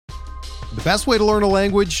The best way to learn a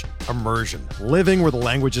language? Immersion. Living where the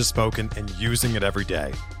language is spoken and using it every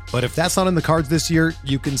day. But if that's not in the cards this year,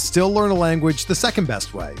 you can still learn a language the second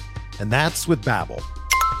best way, and that's with Babbel.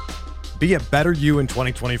 Be a better you in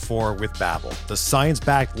 2024 with Babbel, the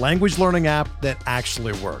science-backed language learning app that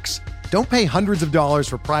actually works. Don't pay hundreds of dollars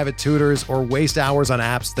for private tutors or waste hours on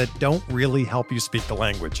apps that don't really help you speak the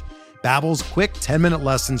language. Babbel's quick 10-minute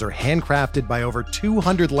lessons are handcrafted by over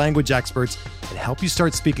 200 language experts and help you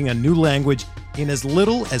start speaking a new language in as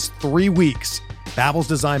little as 3 weeks. Babbel's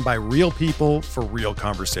designed by real people for real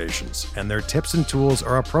conversations, and their tips and tools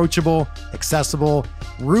are approachable, accessible,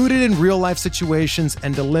 rooted in real-life situations,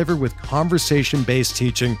 and delivered with conversation-based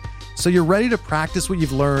teaching, so you're ready to practice what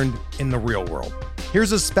you've learned in the real world.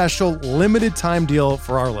 Here's a special limited-time deal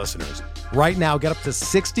for our listeners. Right now, get up to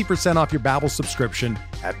 60% off your Babbel subscription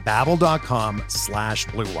at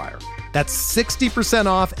babbel.com/Blue Wire. That's 60%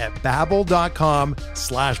 off at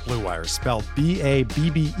babbel.com/Blue Wire, spelled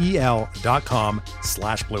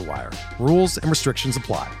BABBEL.com/Blue Wire. Rules and restrictions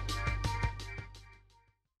apply.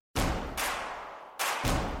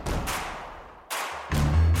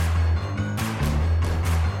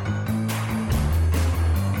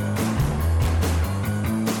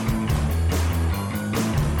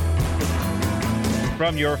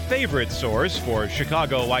 From your favorite source for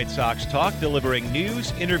Chicago White Sox talk, delivering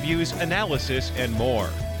news, interviews, analysis, and more.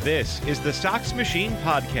 This is the Sox Machine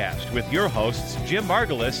podcast with your hosts, Jim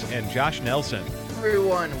Margulis and Josh Nelson.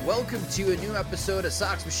 Everyone, welcome to a new episode of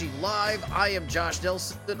Sox Machine Live. I am Josh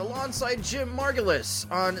Nelson alongside Jim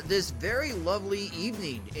Margulis on this very lovely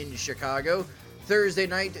evening in Chicago. Thursday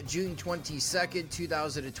night, June 22nd,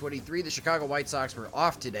 2023. The Chicago White Sox were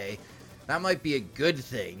off today. That might be a good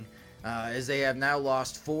thing. As they have now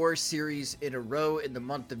lost 4 series in a row in the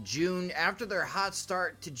month of June after their hot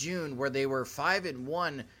start to June where they were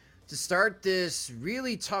 5-1 to start this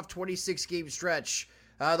really tough 26-game stretch.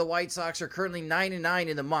 The White Sox are currently 9-9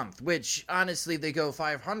 in the month, which honestly, if they go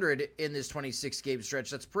 500 in this 26-game stretch,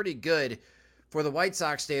 that's pretty good for the White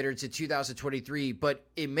Sox standards in 2023, but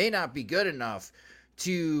it may not be good enough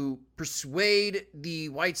to persuade the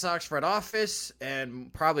White Sox front office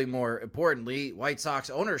and probably more importantly, White Sox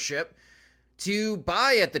ownership to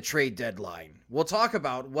buy at the trade deadline. We'll talk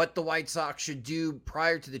about what the White Sox should do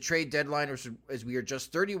prior to the trade deadline as we are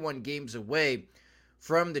just 31 games away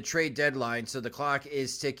from the trade deadline. So the clock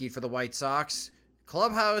is ticking for the White Sox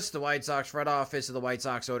clubhouse, the White Sox front office, and the White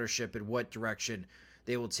Sox ownership and what direction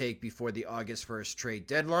they will take before the August 1st trade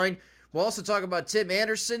deadline. We'll also talk about Tim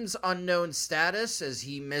Anderson's unknown status as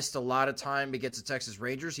he missed a lot of time against the Texas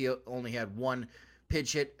Rangers. He only had 1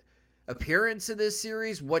 pinch hit appearance in this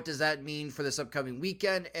series. What does that mean for this upcoming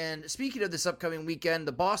weekend? And speaking of this upcoming weekend,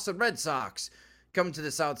 the Boston Red Sox come to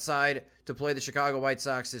the South Side to play the Chicago White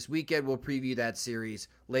Sox this weekend. We'll preview that series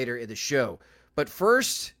later in the show. But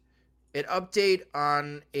first, an update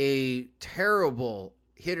on a terrible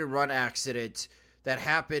hit-and-run accident that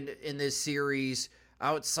happened in this series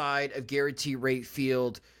outside of Guaranteed Rate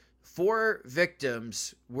Field. 4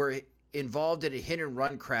 victims were involved in a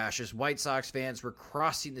hit-and-run crash as White Sox fans were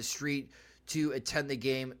crossing the street to attend the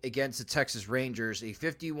game against the Texas Rangers. A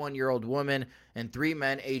 51-year-old woman and 3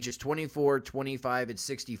 men ages 24, 25, and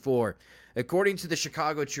 64. According to the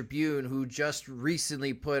Chicago Tribune, who just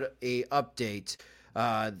recently put a update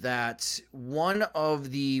that one of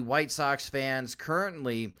the White Sox fans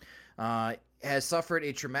currently has suffered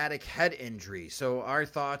a traumatic head injury. So our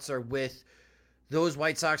thoughts are with those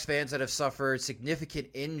White Sox fans that have suffered significant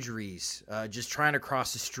injuries just trying to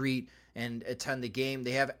cross the street and attend the game.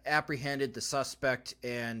 They have apprehended the suspect,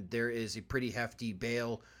 and there is a pretty hefty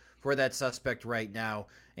bail for that suspect right now.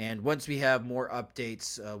 And once we have more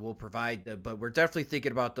updates, we'll provide them. But we're definitely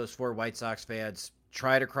thinking about those 4 White Sox fans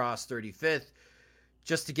try to cross 35th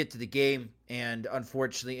just to get to the game, and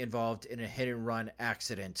unfortunately involved in a hit-and-run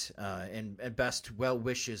accident. And best well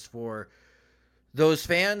wishes for those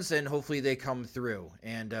fans, and hopefully they come through,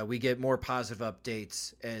 and we get more positive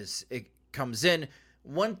updates as it comes in.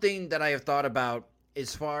 One thing that I have thought about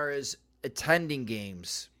as far as attending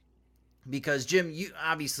games, because Jim,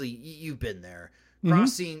 you've been there.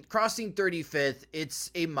 Crossing 35th, it's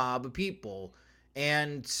a mob of people,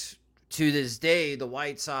 and to this day, the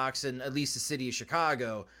White Sox and at least the city of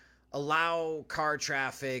Chicago allow car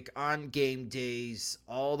traffic on game days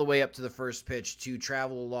all the way up to the first pitch to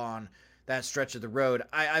travel along that stretch of the road.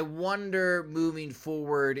 I wonder moving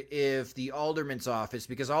forward if the alderman's office,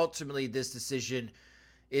 because ultimately this decision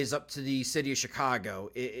is up to the city of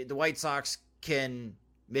Chicago. The White Sox can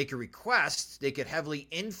make a request. They could heavily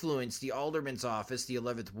influence the alderman's office, the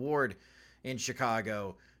 11th Ward in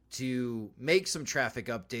Chicago, to make some traffic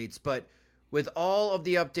updates. But with all of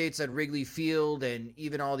the updates at Wrigley Field and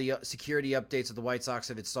even all the security updates that the White Sox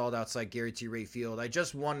have installed outside Gary T. Ray Field, I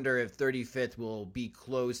just wonder if 35th will be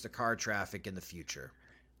closed to car traffic in the future.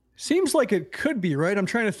 Seems like it could be, right? I'm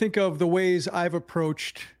trying to think of the ways I've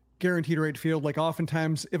approached guaranteed rate field. Like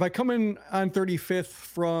oftentimes, if I come in on 35th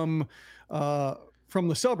from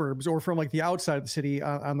the suburbs or from like the outside of the city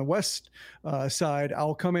on the west side,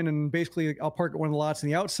 I'll come in and basically I'll park at one of the lots on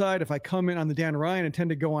the outside. If I come in on the Dan Ryan, I tend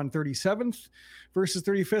to go on 37th versus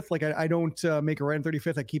 35th. Like I don't make a right on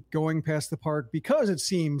 35th. I keep going past the park because it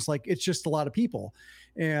seems like it's just a lot of people.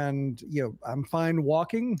 And, I'm fine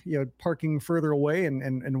walking, parking further away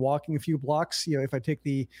and walking a few blocks, if I take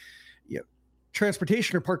the,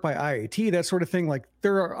 transportation or park by IAT, that sort of thing. Like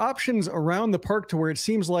there are options around the park to where it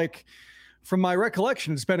seems like, from my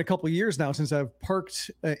recollection, it's been a couple of years now since I've parked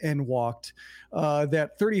and walked,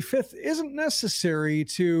 that 35th isn't necessary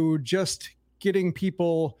to just getting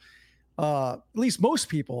people, at least most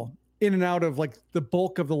people, in and out of like the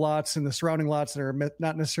bulk of the lots and the surrounding lots that are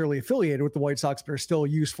not necessarily affiliated with the White Sox, but are still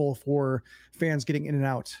useful for fans getting in and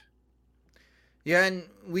out. Yeah, and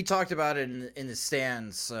we talked about it in the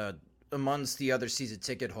stands amongst the other season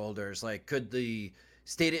ticket holders. Like, could the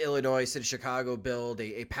state of Illinois, city of Chicago build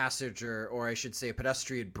a passenger, or I should say a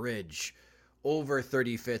pedestrian bridge over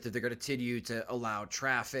 35th if they're going to continue to allow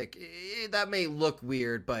traffic? That may look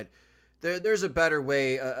weird, but there's a better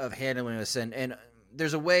way of handling this. And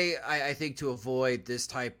there's a way, I think, to avoid this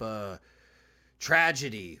type of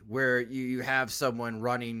tragedy where you have someone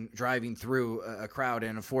driving through a crowd,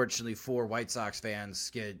 and unfortunately 4 White Sox fans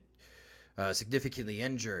get significantly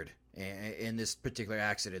injured in this particular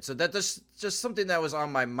accident. So that's just something that was on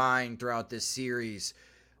my mind throughout this series.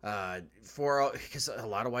 Because a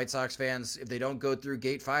lot of White Sox fans, if they don't go through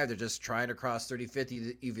Gate 5, they're just trying to cross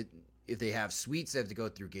 35th. Even if they have suites, they have to go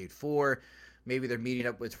through Gate 4. Maybe they're meeting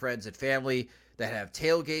up with friends and family that have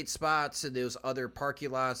tailgate spots in those other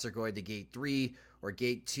parking lots. They're going to Gate 3 or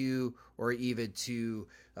Gate 2 or even to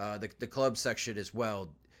the club section as well.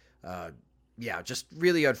 Yeah, just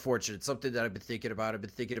really unfortunate. Something that I've been thinking about. I've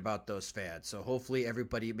been thinking about those fans. So hopefully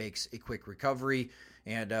everybody makes a quick recovery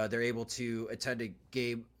and they're able to attend a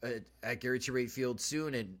game at Gary T. Ray Field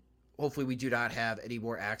soon. And hopefully we do not have any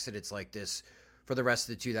more accidents like this for the rest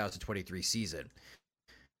of the 2023 season.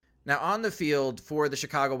 Now, on the field for the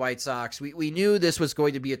Chicago White Sox, we knew this was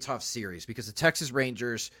going to be a tough series because the Texas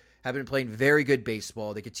Rangers have been playing very good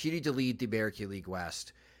baseball. They continue to lead the American League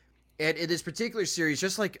West. And in this particular series,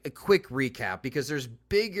 just like a quick recap, because there's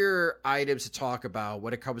bigger items to talk about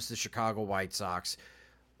when it comes to the Chicago White Sox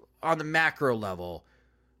on the macro level.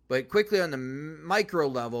 But quickly on the micro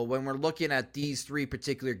level, when we're looking at these 3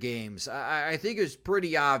 particular games, I think it was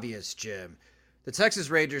pretty obvious, Jim. The Texas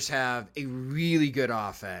Rangers have a really good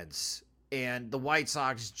offense, and the White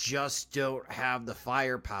Sox just don't have the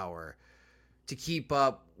firepower to keep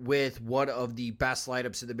up with one of the best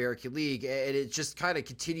lineups in the American League. And it's just kind of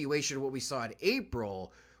continuation of what we saw in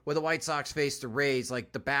April when the White Sox faced the Rays.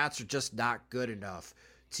 Like, the bats are just not good enough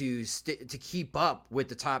to keep up with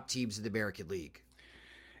the top teams in the American League.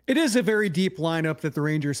 It is a very deep lineup that the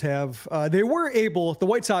Rangers have. The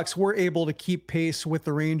White Sox were able to keep pace with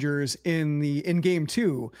the Rangers in game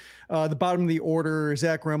 2. The bottom of the order,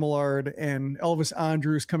 Zach Remillard and Elvis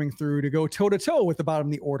Andrus coming through to go toe to toe with the bottom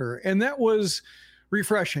of the order. And that was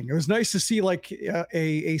refreshing. It was nice to see like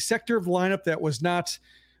a sector of the lineup that was not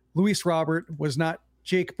Luis Robert, was not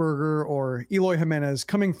Jake Berger or Eloy Jimenez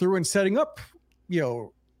coming through and setting up,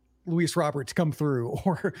 Luis Robert to come through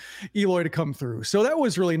or Eloy to come through. So that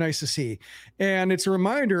was really nice to see. And it's a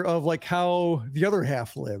reminder of like how the other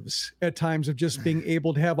half lives at times of just being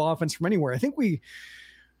able to have offense from anywhere. I think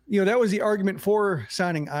that was the argument for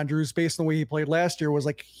signing Andrus based on the way he played last year, was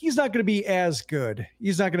like, he's not going to be as good.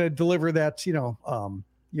 He's not going to deliver that,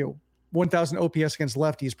 1,000 OPS against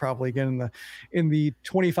lefties probably again in the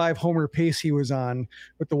 25 homer pace he was on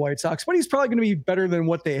with the White Sox, but he's probably going to be better than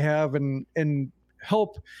what they have and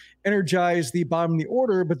help energize the bottom of the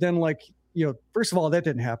order. But then first of all, that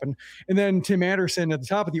didn't happen. And then Tim Anderson at the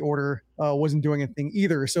top of the order wasn't doing anything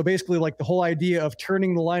either. So basically like the whole idea of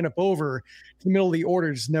turning the lineup over to the middle of the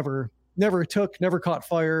order just never caught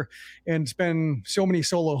fire, and it's been so many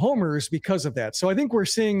solo homers because of that. So I think we're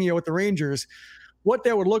seeing, with the Rangers, what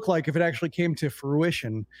that would look like if it actually came to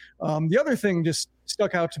fruition. The other thing just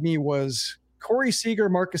stuck out to me was Corey Seager,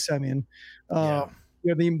 Marcus Semien,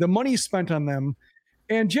 the money spent on them,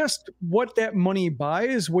 and just what that money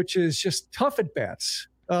buys, which is just tough at bats.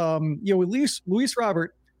 At least Luis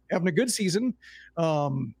Robert having a good season.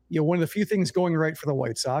 One of the few things going right for the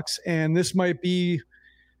White Sox, and this might be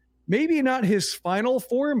maybe not his final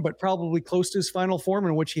form, but probably close to his final form,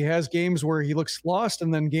 in which he has games where he looks lost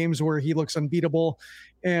and then games where he looks unbeatable.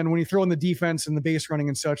 And when you throw in the defense and the base running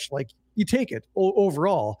and such, like, you take it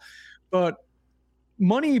overall. But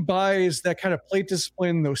money buys that kind of plate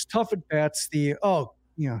discipline, those tough at bats,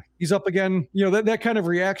 he's up again, that kind of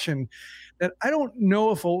reaction that I don't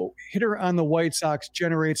know if a hitter on the White Sox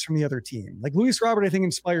generates from the other team. Like Luis Robert, I think,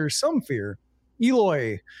 inspires some fear.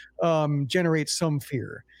 Eloy generates some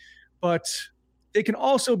fear, but they can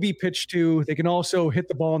also be pitched to. They can also hit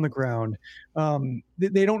the ball on the ground.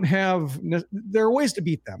 They don't have. There are ways to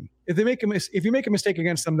beat them. If you make a mistake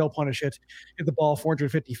against them, they'll punish it. Hit the ball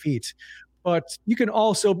 450 feet. But you can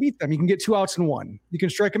also beat them. You can get 2 outs and 1. You can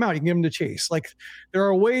strike them out. You can give them to chase. Like, there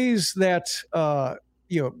are ways that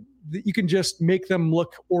you can just make them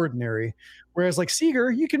look ordinary. Whereas like Seager,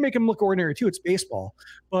 you can make him look ordinary too. It's baseball,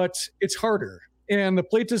 but it's harder. And the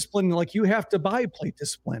plate discipline, like, you have to buy plate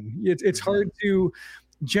discipline. It's hard to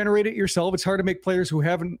generate it yourself. It's hard to make players who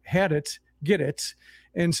haven't had it get it.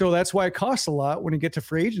 And so that's why it costs a lot when you get to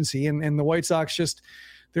free agency. And the White Sox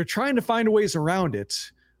they're trying to find ways around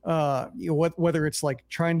it. Whether it's like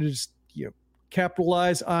trying to just,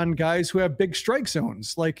 capitalize on guys who have big strike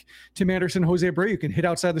zones, like Tim Anderson, Jose Abreu can hit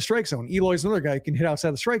outside the strike zone. Eloy's another guy who can hit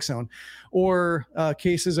outside the strike zone. Or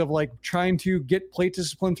cases of like trying to get plate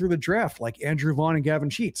discipline through the draft, like Andrew Vaughn and Gavin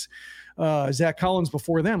Sheets. Zach Collins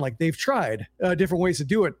before then, like, they've tried different ways to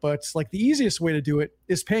do it, but like the easiest way to do it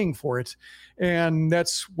is paying for it. And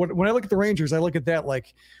that's when I look at the Rangers, I look at that,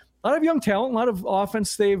 like, a lot of young talent, a lot of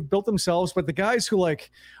offense they've built themselves, but the guys who like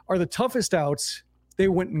are the toughest outs, they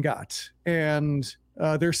went and got. And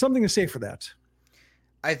there's something to say for that.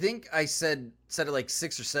 I think I said it like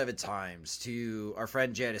 6 or 7 times to our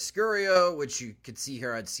friend Janice Scurio, which you could see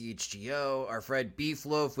here on CHGO, our friend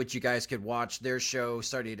Beefloaf, which you guys could watch their show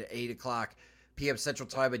starting at 8 o'clock p.m. Central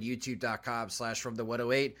Time at youtube.com/from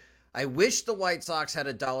the108. I wish the White Sox had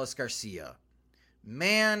Adolis Garcia.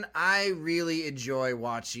 Man, I really enjoy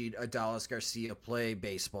watching Adolis Garcia play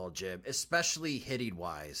baseball, Jim, especially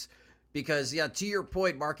hitting-wise. Because, yeah, to your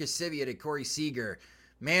point, Marcus Semien and Corey Seager,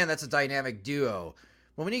 man, that's a dynamic duo.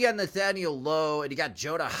 But when you got Nathaniel Lowe and you got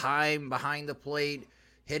Jonah Heim behind the plate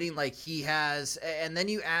hitting like he has, and then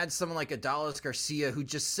you add someone like Adolis Garcia who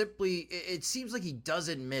just simply, it seems like he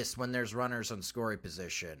doesn't miss when there's runners on scoring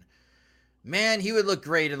position. Man, he would look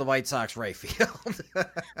great in the White Sox right field.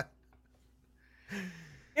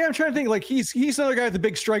 Yeah, I'm trying to think, like, he's another guy at the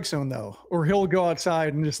big strike zone, though, or he'll go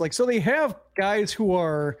outside and just like, so they have guys who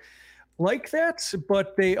are like that,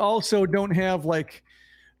 but they also don't have like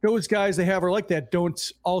those guys they have are like that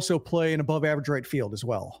don't also play an above average right field as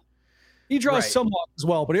well. He draws some walks as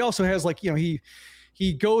well, but he also has like,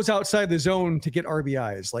 he goes outside the zone to get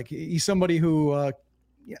RBIs. Like, he's somebody who I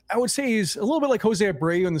would say he's a little bit like Jose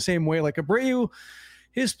Abreu in the same way. Like Abreu,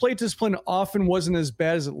 his plate discipline often wasn't as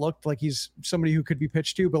bad as it looked. Like, he's somebody who could be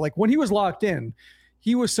pitched to, but like when he was locked in,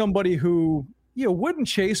 he was somebody who, wouldn't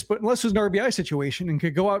chase, but unless it was an RBI situation, and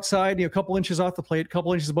could go outside, a couple inches off the plate, a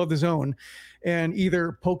couple inches above the zone, and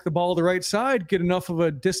either poke the ball to the right side, get enough of a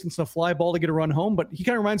distance, a fly ball to get a run home. But he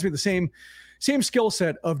kind of reminds me of the same skill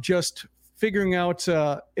set of just figuring out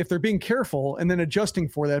if they're being careful and then adjusting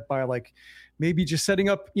for that by like maybe just setting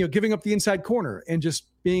up, giving up the inside corner and just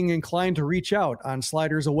being inclined to reach out on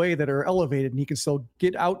sliders away that are elevated and he can still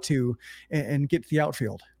get out to and get to the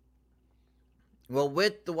outfield. Well,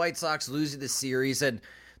 with the White Sox losing the series, and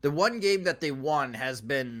the one game that they won has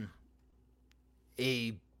been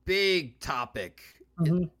a big topic,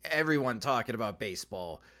 everyone talking about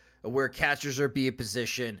baseball, where catchers are being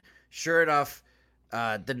positioned. Sure enough,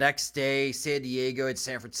 the next day, San Diego and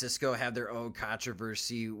San Francisco have their own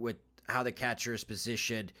controversy with how the catcher is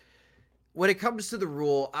positioned. When it comes to the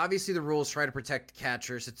rule, obviously the rules try to protect the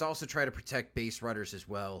catchers. It's also try to protect base runners as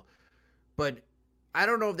well. But I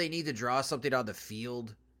don't know if they need to draw something on the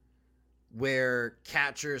field where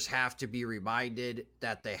catchers have to be reminded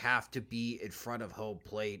that they have to be in front of home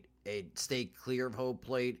plate and stay clear of home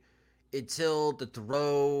plate until the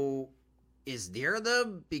throw is near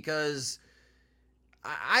them, because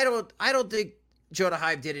I don't think Jonah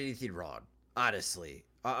Heim did anything wrong, honestly,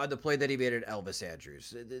 on the play that he made at Elvis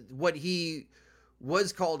Andrus. What he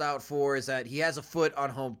was called out for is that he has a foot on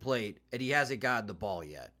home plate and he hasn't gotten the ball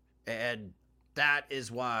yet. And that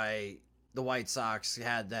is why the White Sox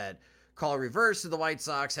had that call reversed, and the White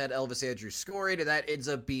Sox had Elvis Andrus scoring, and that ends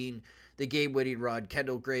up being the game-winning run.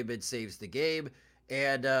 Kendall Graveman saves the game,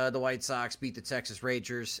 and the White Sox beat the Texas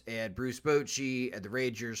Rangers, and Bruce Bochy and the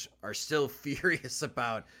Rangers are still furious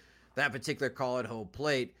about that particular call at home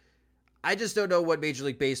plate. I just don't know what Major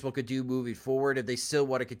League Baseball could do moving forward if they still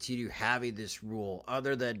want to continue having this rule,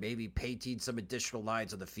 other than maybe painting some additional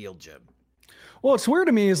lines on the field, Jim. Well, it's weird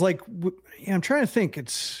to me is like, I'm trying to think,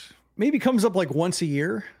 it's maybe comes up like once a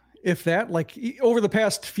year, if that, like over the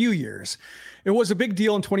past few years. It was a big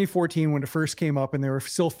deal in 2014 when it first came up and they were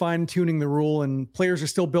still fine tuning the rule and players are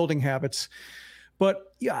still building habits.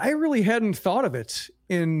 But yeah, I really hadn't thought of it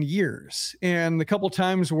in years. And the couple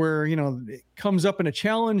times where, it comes up in a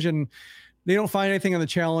challenge and they don't find anything on the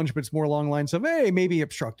challenge, but it's more along the lines of, hey, maybe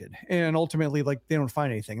obstructed. And ultimately, like, they don't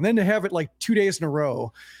find anything. And then to have it like 2 days in a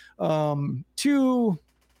row, I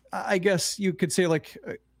guess you could say, like,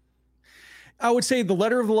 I would say the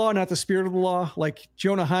letter of the law, not the spirit of the law. Like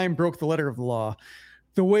Jonah Heim broke the letter of the law.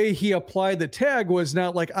 The way he applied the tag was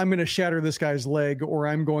not like, I'm going to shatter this guy's leg or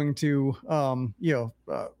I'm going to,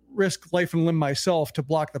 risk life and limb myself to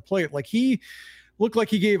block the plate. Like he looked like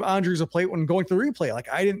he gave Andrews a plate when going through the replay. Like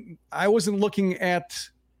I wasn't looking at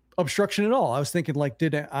obstruction at all. I was thinking like,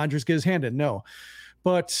 did Andrews get his hand in? No.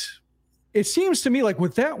 But it seems to me like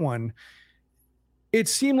with that one, it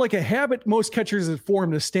seemed like a habit most catchers had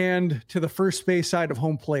formed to stand to the first base side of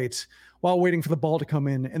home plate while waiting for the ball to come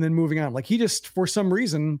in and then moving on. Like he just, for some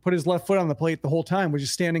reason, put his left foot on the plate the whole time, was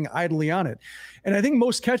just standing idly on it. And I think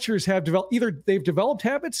most catchers have developed, either they've developed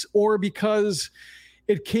habits or because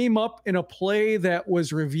it came up in a play that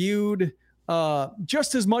was reviewed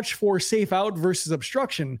just as much for safe out versus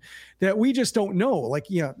obstruction that we just don't know. Like,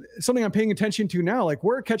 something I'm paying attention to now, like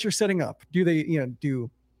where are catchers setting up? Do they, do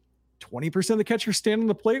 20% of the catchers stand on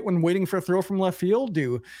the plate when waiting for a throw from left field?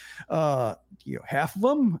 Do half of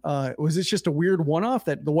them? Was this just a weird one-off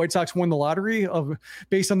that the White Sox won the lottery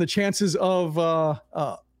based on the chances of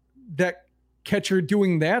that catcher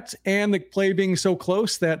doing that and the play being so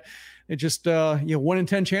close that it just 1 in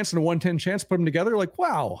 10 chance and a 1 in 10 chance put them together? Like,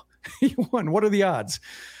 wow, he won. What are the odds?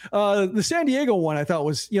 The San Diego one I thought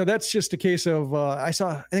was, that's just a case of I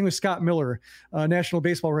think it was Scott Miller, national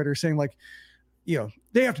baseball writer, saying like,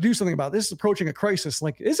 they have to do something about this. This is approaching a crisis.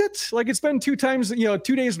 Like, is it? Like, it's been 2 times, 2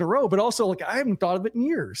 days in a row, but also like, I haven't thought of it in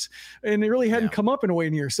years and it really hadn't come up in a way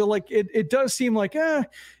in years. So like, it does seem like,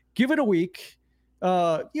 give it a week.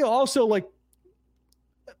 Also like,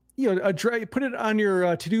 put it on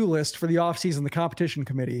your to-do list for the offseason, the competition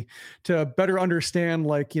committee, to better understand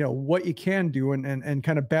like, what you can do and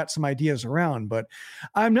kind of bat some ideas around. But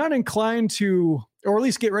I'm not inclined to, or at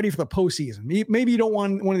least get ready for the postseason. Maybe you don't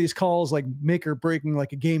want one of these calls like make or breaking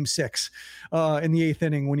like a game 6 in the 8th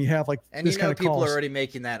inning when you have like and this kind of people calls. are already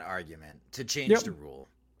making that argument to change the rule.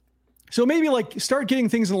 So maybe like start getting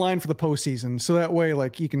things in line for the postseason, so that way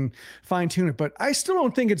like you can fine tune it. But I still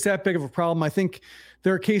don't think it's that big of a problem. I think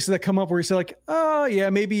there are cases that come up where you say like, oh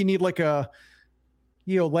yeah, maybe you need like a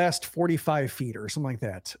last 45 feet or something like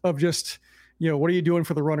that of just what are you doing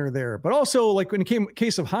for the runner there? But also like when it came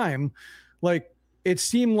case of Heim, like it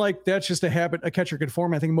seemed like that's just a habit a catcher could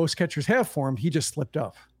form. I think most catchers have formed. He just slipped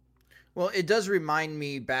up. Well, it does remind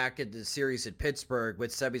me back at the series at Pittsburgh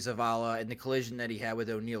with Seby Zavala and the collision that he had with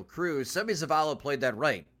O'Neal Cruz. Seby Zavala played that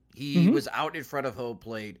right. He was out in front of home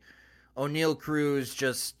plate. O'Neal Cruz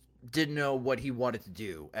just didn't know what he wanted to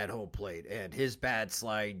do at home plate, and his bad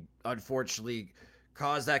slide unfortunately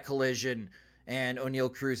caused that collision, and O'Neal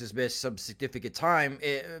Cruz has missed some significant time.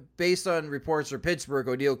 Based on reports from Pittsburgh,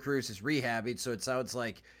 O'Neal Cruz is rehabbing, so it sounds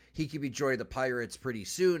like he could be joining the Pirates pretty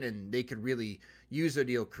soon, and they could really use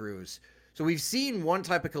O'Neal Cruz. So we've seen one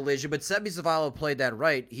type of collision, but Seby Zavala played that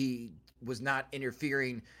right. He was not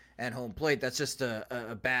interfering at home plate. That's just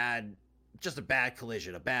a bad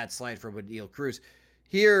collision, a bad slide from O'Neal Cruz.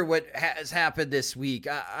 Here, what has happened this week,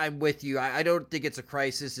 I'm with you. I don't think it's a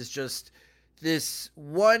crisis. It's just this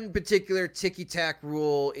one particular ticky-tack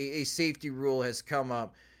rule, a safety rule has come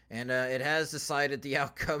up, and it has decided the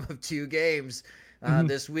outcome of 2 games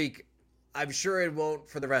this week. I'm sure it won't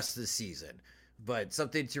for the rest of the season, but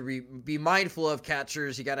something to be mindful of.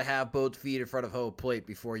 Catchers, you got to have both feet in front of home plate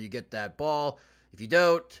before you get that ball. If you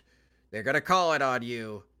don't, they're going to call it on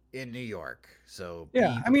you in New York. So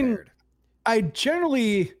yeah, I mean, I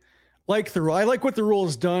generally like the rule. I like what the rule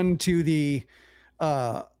has done to the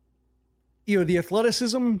the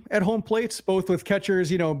athleticism at home plates, both with catchers,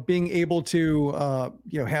 being able to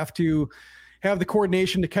have to have the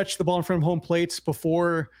coordination to catch the ball in front of home plates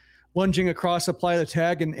before lunging across, apply the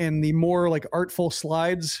tag, and the more like artful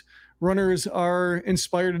slides runners are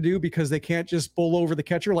inspired to do because they can't just bowl over the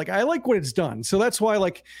catcher. Like, I like what it's done. So that's why,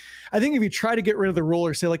 like, I think if you try to get rid of the rule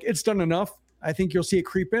or say like it's done enough, I think you'll see it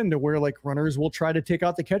creep into where like runners will try to take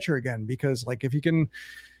out the catcher again, because like if you can,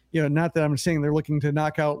 not that I'm saying they're looking to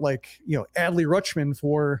knock out like, Adley Rutschman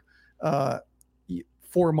for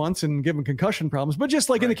 4 months and give him concussion problems. But just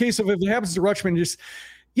like in the case of if it happens to Rutschman,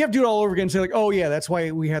 you have to do it all over again and say like, oh yeah, that's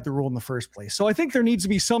why we had the rule in the first place. So I think there needs to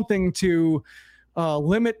be something to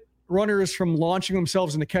limit runners from launching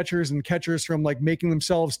themselves into catchers and catchers from like making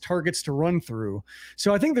themselves targets to run through.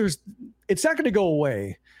 So I think it's not going to go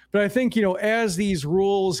away, but I think, as these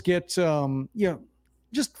rules get,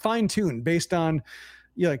 just fine tuned based on,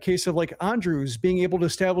 a case of like Andrews being able to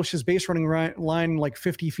establish his base running line like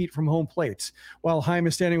 50 feet from home plate while Heim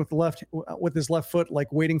is standing with his left foot,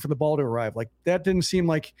 like waiting for the ball to arrive. Like that didn't seem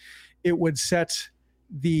like it would set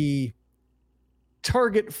the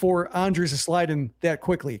target for Andrews to slide in that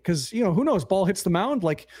quickly. Cause who knows, ball hits the mound.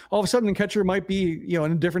 Like all of a sudden the catcher might be,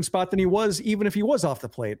 in a different spot than he was, even if he was off the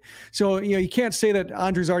plate. So, you can't say that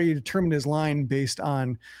Andrews already determined his line based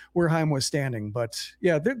on where Heim was standing, but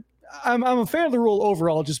yeah, I'm a fan of the rule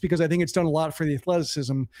overall, just because I think it's done a lot for the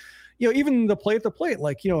athleticism. Even the play at the plate,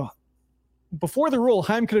 like, before the rule,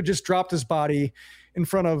 Heim could have just dropped his body in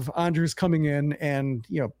front of Andrews coming in and,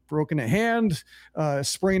 broken a hand,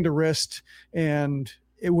 sprained a wrist, and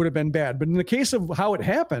it would have been bad. But in the case of how it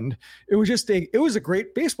happened, it was a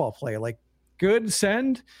great baseball play. Like good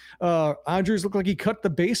send. Andrews looked like he cut the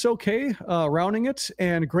base okay, rounding it,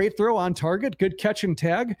 and great throw on target, good catch and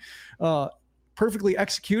tag. Perfectly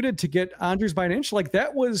executed to get Andrews by an inch. Like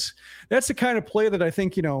that's the kind of play that I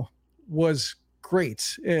think, was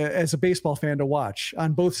great as a baseball fan to watch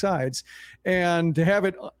on both sides, and to have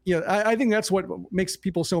it, I think that's what makes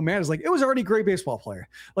people so mad is like, it was already a great baseball player.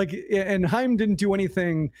 Like, and Heim didn't do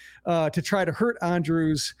anything to try to hurt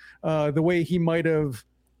Andrews the way he might have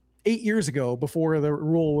 8 years ago before the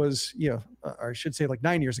rule was, or I should say like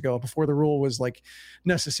 9 years ago before the rule was like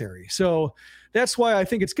necessary. So that's why I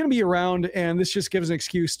think it's going to be around, and this just gives an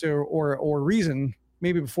excuse to, or reason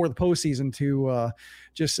maybe before the postseason to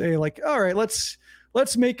just say like, all right, let's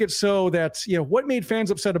make it so that, what made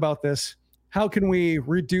fans upset about this? How can we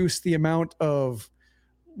reduce the amount of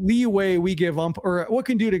leeway we give or what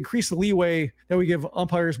can do to increase the leeway that we give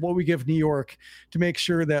umpires, what we give New York, to make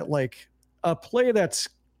sure that like a play that's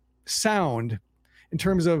sound in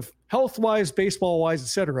terms of health wise, baseball wise,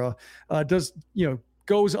 etc.,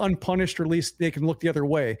 goes unpunished, or at least they can look the other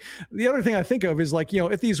way. The other thing I think of is like,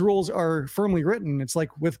 if these rules are firmly written, it's like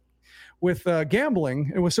with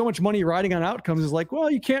gambling and with so much money riding on outcomes, is like, well,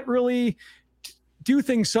 you can't really do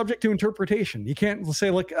things subject to interpretation. You can't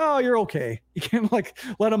say like, oh, you're okay. You can't like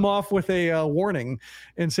let them off with a warning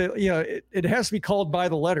and say, it has to be called by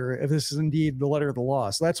the letter if this is indeed the letter of the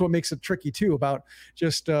law. So that's what makes it tricky too about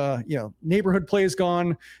just, neighborhood play is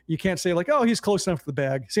gone. You can't say like, oh, he's close enough to the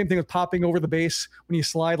bag. Same thing with popping over the base when you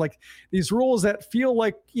slide. Like these rules that feel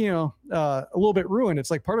like, a little bit ruined.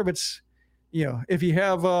 It's like part of it's, if you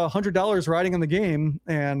have $100 riding on the game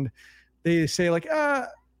and they say like,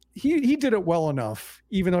 he did it well enough,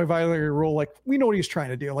 even though he violated a rule. Like we know what he's trying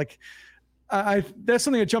to do. Like that's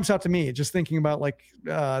something that jumps out to me, just thinking about like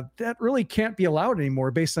that really can't be allowed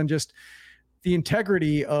anymore based on just the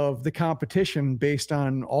integrity of the competition based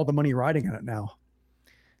on all the money riding on it now.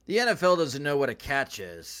 The NFL doesn't know what a catch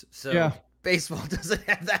is. So yeah. Baseball doesn't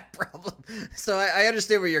have that problem. So I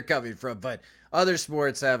understand where you're coming from, but other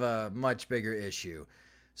sports have a much bigger issue.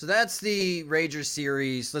 So that's the Rangers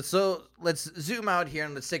series. Let's zoom out here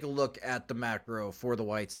and let's take a look at the macro for the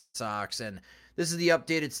White Sox. And this is the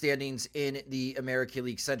updated standings in the American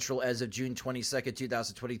League Central as of June 22nd,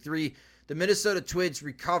 2023. The Minnesota Twins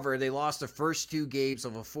recover. They lost the first 2 games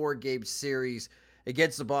of a 4-game series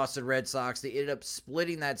against the Boston Red Sox. They ended up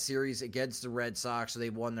splitting that series against the Red Sox, so they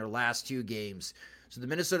won their last 2 games. So the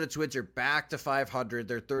Minnesota Twins are back to 500.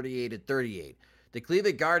 They're 38-38. The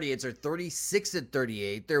Cleveland Guardians are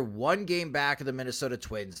 36-38. They're 1 game back of the Minnesota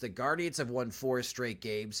Twins. The Guardians have won 4 straight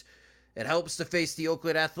games. It helps to face the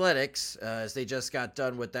Oakland Athletics as they just got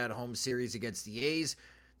done with that home series against the A's.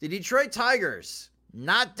 The Detroit Tigers,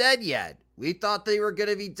 not dead yet. We thought they were going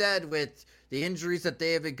to be dead with the injuries that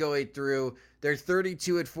they have been going through. They're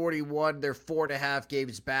 32-41. They're 4.5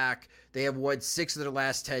 games back. They have won 6 of their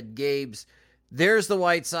last 10 games. There's the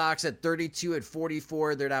White Sox at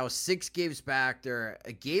 32-44. They're now 6 games back. They're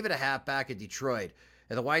a game and a half back at Detroit.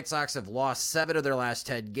 And the White Sox have lost 7 of their last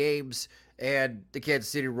 10 games. And the Kansas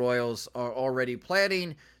City Royals are already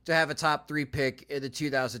planning to have a top 3 pick in the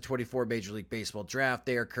 2024 Major League Baseball draft.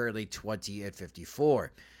 They are currently 20-54.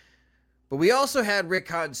 But we also had Rick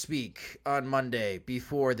Hahn speak on Monday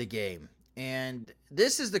before the game. And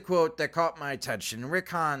this is the quote that caught my attention. Rick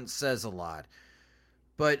Hahn says a lot.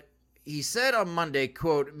 But he said on Monday,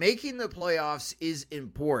 quote, "Making the playoffs is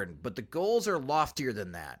important, but the goals are loftier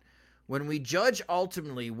than that. When we judge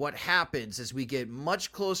ultimately what happens as we get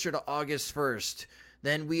much closer to August 1st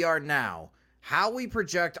than we are now, how we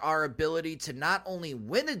project our ability to not only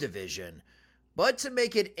win a division, but to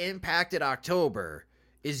make an impact in October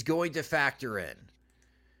is going to factor in.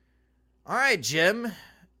 All right, Jim.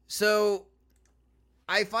 So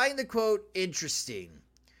I find the quote interesting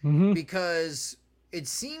because it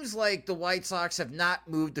seems like the White Sox have not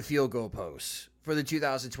moved the field goal posts for the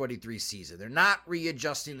 2023 season. They're not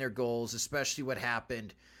readjusting their goals, especially what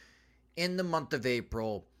happened in the month of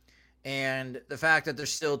April. And the fact that they're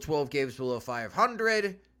still 12 games below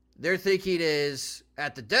 500, their thinking is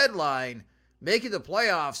at the deadline, making the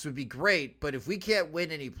playoffs would be great, but if we can't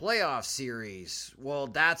win any playoff series, well,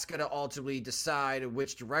 that's going to ultimately decide in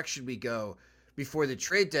which direction we go before the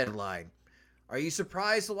trade deadline. Are you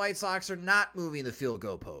surprised the White Sox are not moving the field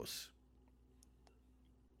goal posts?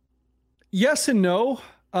 Yes and no.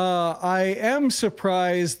 I am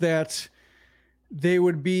surprised that they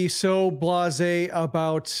would be so blasé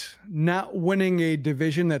about not winning a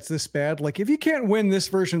division that's this bad. Like, if you can't win this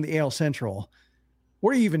version of the AL Central,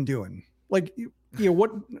 what are you even doing? Like,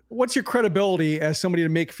 what's your credibility as somebody to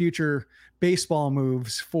make future baseball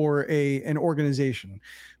moves for an organization?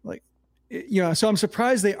 Like, so I'm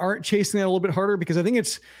surprised they aren't chasing that a little bit harder, because I think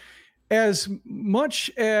it's, as much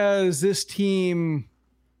as this team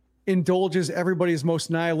indulges everybody's most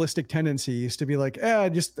nihilistic tendencies to be like, I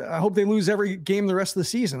hope they lose every game the rest of the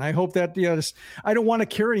season. I hope that, I don't want to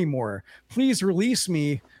care anymore. Please release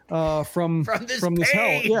me from this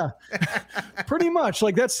hell. Yeah, pretty much.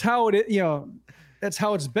 Like, that's how that's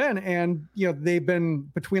how it's been. And, they've been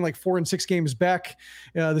between like 4 and 6 games back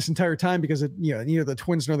this entire time, because neither the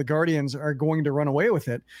Twins nor the Guardians are going to run away with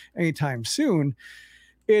it anytime soon.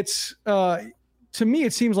 It's, to me,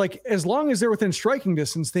 it seems like as long as they're within striking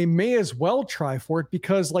distance, they may as well try for it,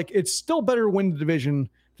 because like, it's still better to win the division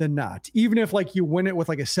than not. Even if like you win it with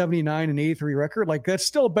like a 79 and 83 record, like that's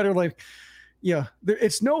still better. Like,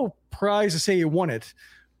 it's no prize to say you won it,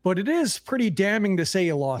 but it is pretty damning to say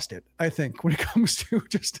you lost it, I think, when it comes to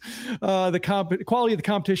just the quality of the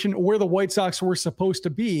competition, where the White Sox were supposed to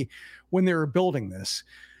be when they were building this.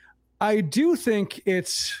 I do think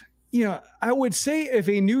it's, I would say if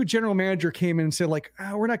a new general manager came in and said like,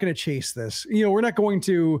 we're not going to chase this, we're not going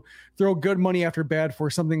to throw good money after bad for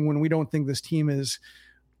something when we don't think this team is,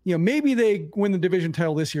 maybe they win the division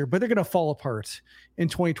title this year, but they're going to fall apart in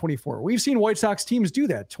 2024. We've seen White Sox teams do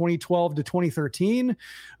that, 2012 to 2013,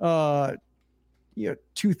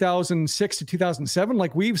 2006 to 2007.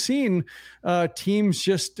 Like, we've seen teams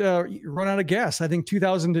just run out of gas. I think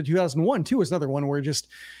 2000 to 2001 too is another one where just,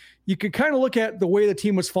 you could kind of look at the way the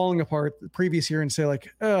team was falling apart the previous year and say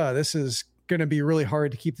like, this is going to be really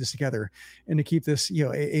hard to keep this together and to keep this,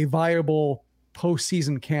 a viable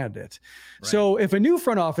postseason candidate. Right. So if a new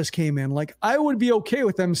front office came in, like, I would be okay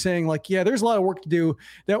with them saying like, yeah, there's a lot of work to do.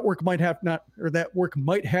 That work might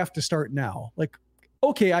have to start now. Like,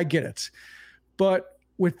 okay, I get it. But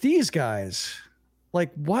with these guys,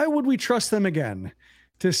 like, why would we trust them again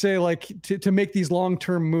to say like, to make these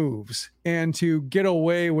long-term moves and to get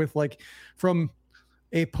away with like from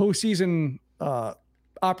a postseason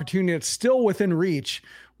opportunity that's still within reach,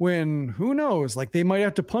 when who knows, like, they might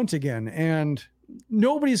have to punt again, and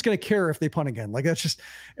nobody's going to care if they punt again. Like, that's just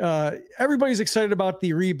everybody's excited about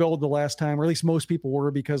the rebuild the last time, or at least most people were,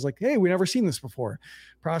 because like, hey, we never seen this before.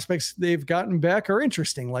 Prospects they've gotten back are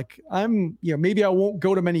interesting. Like, I'm, maybe I won't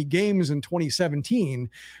go to many games in 2017,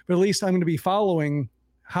 but at least I'm going to be following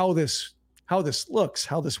how this looks,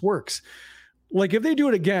 how this works. Like, if they do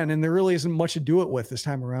it again, and there really isn't much to do it with this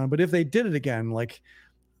time around, but if they did it again, like,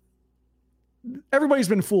 everybody's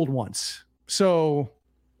been fooled once. So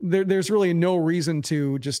there's really no reason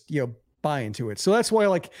to just, buy into it. So that's why,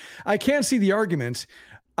 like, I can't see the argument.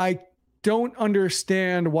 I don't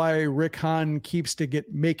understand why Rick Hahn keeps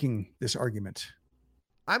making this argument.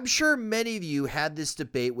 I'm sure many of you had this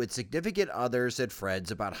debate with significant others and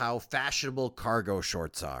friends about how fashionable cargo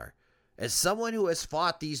shorts are. As someone who has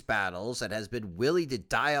fought these battles and has been willing to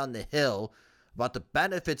die on the hill about the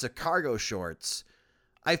benefits of cargo shorts,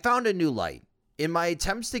 I found a new light. In my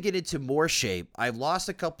attempts to get into more shape, I've lost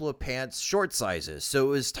a couple of pants short sizes, so it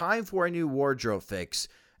was time for a new wardrobe fix,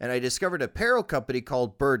 and I discovered an apparel company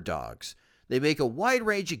called Bird Dogs. They make a wide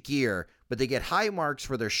range of gear, but they get high marks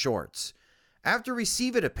for their shorts. After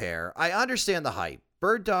receiving a pair, I understand the hype.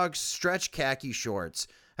 Bird Dogs stretch khaki shorts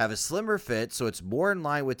have a slimmer fit, so it's more in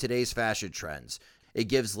line with today's fashion trends. It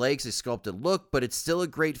gives legs a sculpted look, but it's still a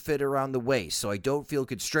great fit around the waist, so I don't feel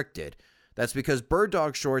constricted. That's because Bird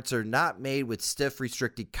Dog shorts are not made with stiff,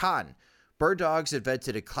 restricted cotton. Bird Dogs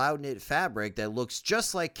invented a cloud knit fabric that looks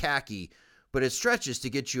just like khaki, but it stretches to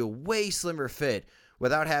get you a way slimmer fit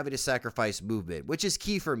without having to sacrifice movement, which is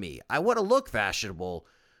key for me. I want to look fashionable,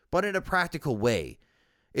 but in a practical way.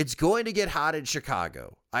 It's going to get hot in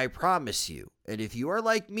Chicago, I promise you. And if you are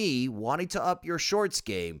like me, wanting to up your shorts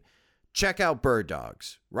game, check out Bird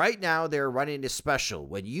Dogs. Right now, they're running a special.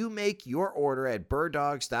 When you make your order at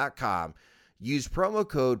birddogs.com, use promo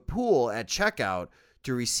code POOL at checkout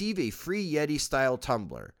to receive a free Yeti-style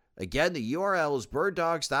tumbler. Again, the URL is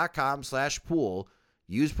birddogs.com/pool.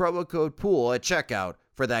 Use promo code POOL at checkout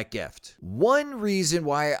for that gift. One reason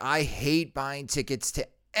why I hate buying tickets to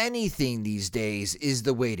anything these days is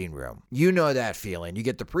the waiting room. You know that feeling. You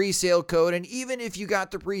get the pre-sale code, and even if you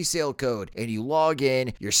got the pre-sale code and you log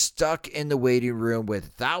in, you're stuck in the waiting room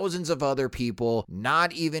with thousands of other people,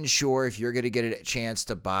 not even sure if you're going to get a chance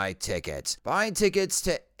to buy tickets. Buying tickets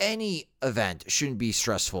to any event shouldn't be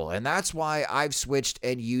stressful, and that's why I've switched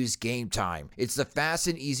and used Game Time. It's the fast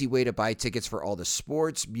and easy way to buy tickets for all the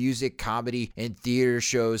sports, music, comedy, and theater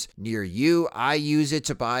shows near you. I use it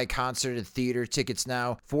to buy concert and theater tickets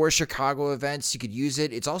now. For Chicago events, you could use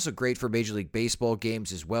it. It's also great for Major League Baseball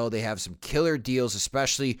games as well. They have some killer deals,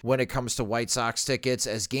 especially when it comes to White Sox tickets,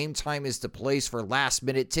 as Game Time is the place for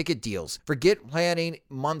last-minute ticket deals. Forget planning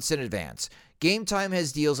months in advance. Game Time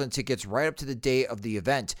has deals on tickets right up to the day of the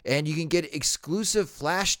event, and you can get exclusive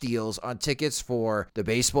flash deals on tickets for the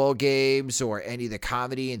baseball games or any of the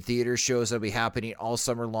comedy and theater shows that will be happening all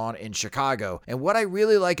summer long in Chicago. And what I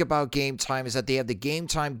really like about Game Time is that they have the Game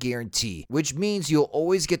Time guarantee, which means you'll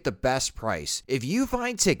always get the best price. If you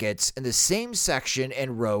find tickets in the same section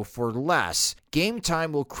and row for less, Game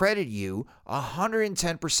Time will credit you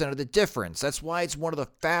 110% of the difference. That's why it's one of the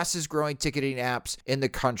fastest growing ticketing apps in the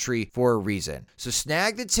country for a reason. So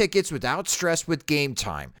snag the tickets without stress with Game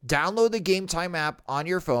Time. Download the Game Time app on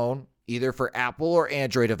your phone, either for Apple or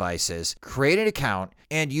Android devices, create an account,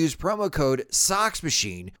 and use promo code Sox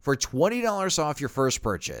Machine for $20 off your first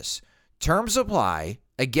purchase. Terms apply.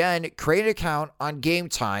 Again, create an account on Game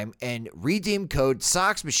Time and redeem code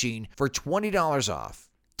Sox Machine for $20 off.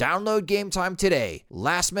 Download Game Time today.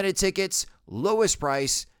 Last minute tickets, lowest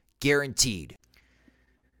price, guaranteed.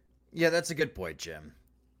 Yeah, that's a good point, Jim.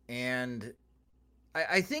 And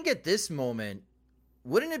I think at this moment,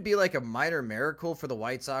 wouldn't it be like a minor miracle for the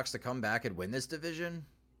White Sox to come back and win this division?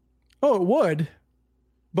 Oh, it would.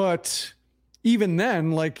 But even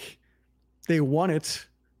then, like, they won it.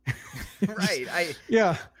 Right.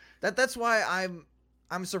 Yeah. That's why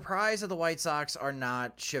I'm surprised that the White Sox are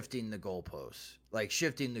not shifting the goalposts. Like,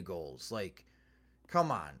 shifting the goals. Like,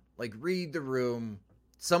 come on. Like, read the room.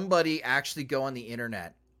 Somebody actually go on the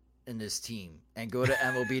internet in this team and go to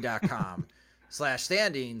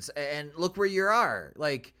MLB.com/standings and look where you are.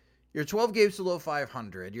 Like, you're 12 games below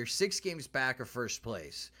 500. You're 6 games back of first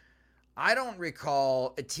place. I don't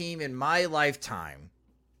recall a team in my lifetime,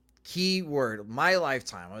 key word, my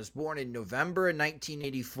lifetime. I was born in November of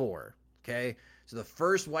 1984, okay? So the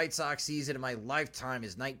first White Sox season in my lifetime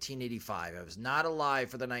is 1985. I was not alive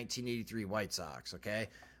for the 1983 White Sox, okay?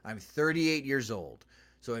 I'm 38 years old.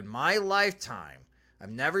 So in my lifetime,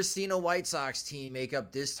 I've never seen a White Sox team make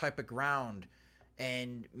up this type of ground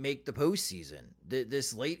and make the postseason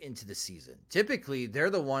this late into the season. Typically, they're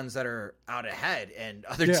the ones that are out ahead, and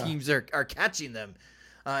other teams are catching them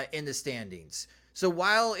in the standings. So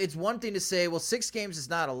while it's one thing to say, well, 6 games is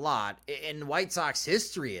not a lot, in White Sox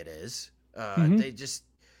history it is. They just,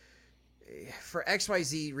 for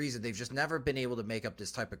XYZ reason, they've just never been able to make up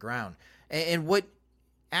this type of ground. And what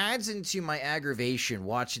adds into my aggravation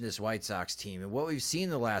watching this White Sox team and what we've seen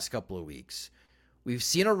the last couple of weeks, we've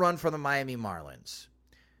seen a run from the Miami Marlins.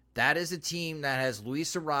 That is a team that has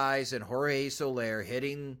Luis Ariz and Jorge Soler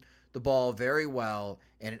hitting the ball very well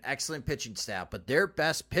and an excellent pitching staff, but their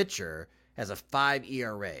best pitcher has a 5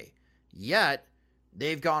 ERA. Yet,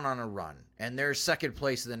 they've gone on a run, and they're second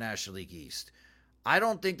place in the National League East. I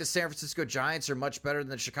don't think the San Francisco Giants are much better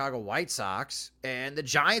than the Chicago White Sox, and the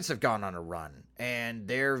Giants have gone on a run, and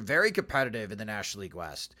they're very competitive in the National League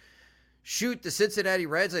West. Shoot, the Cincinnati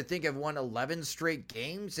Reds, I think, have won 11 straight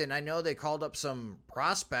games, and I know they called up some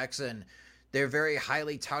prospects, and they're very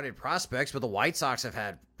highly touted prospects, but the White Sox have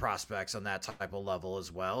had prospects on that type of level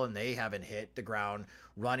as well, and they haven't hit the ground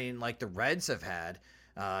running like the Reds have had.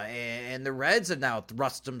 And the Reds have now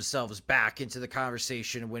thrust themselves back into the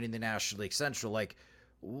conversation of winning the National League Central. Like,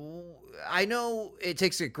 I know it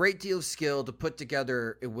takes a great deal of skill to put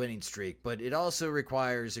together a winning streak, but it also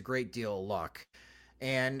requires a great deal of luck.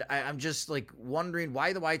 And I'm just like wondering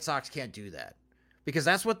why the White Sox can't do that, because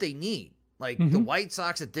that's what they need. Like, the White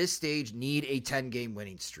Sox at this stage need a 10-game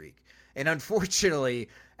winning streak. And unfortunately,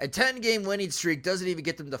 a 10-game winning streak doesn't even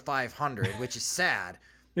get them to 500, which is sad.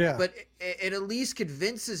 Yeah. But it at least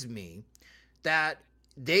convinces me that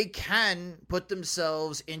they can put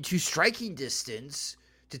themselves into striking distance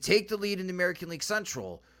to take the lead in the American League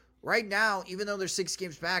Central. Right now, even though they're 6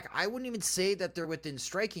 games back, I wouldn't even say that they're within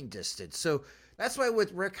striking distance. So that's why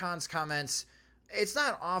with Rick Hahn's comments, it's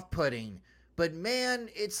not off-putting, but man,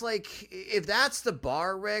 it's like, if that's the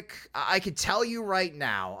bar, Rick, I could tell you right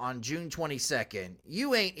now on June 22nd,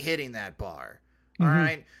 you ain't hitting that bar. All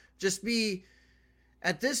right?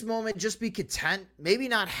 At this moment, just be content, maybe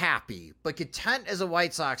not happy, but content as a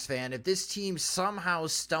White Sox fan if this team somehow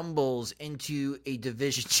stumbles into a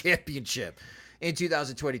division championship in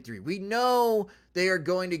 2023. We know they are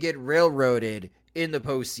going to get railroaded in the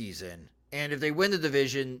postseason. And if they win the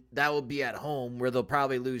division, that will be at home where they'll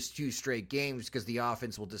probably lose 2 straight games because the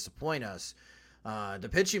offense will disappoint us. The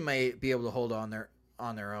pitching may be able to hold on their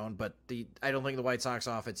own, but I don't think the White Sox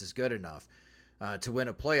offense is good enough to win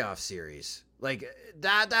a playoff series. Like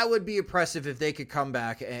that would be impressive if they could come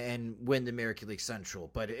back and win the American League Central.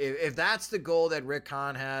 But if that's the goal that Rick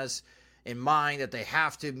Hahn has in mind that they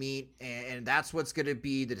have to meet, and that's what's going to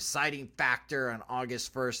be the deciding factor on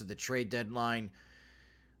August 1st at the trade deadline,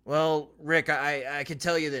 well, Rick, I can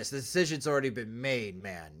tell you this. The decision's already been made,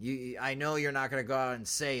 man. I know you're not going to go out and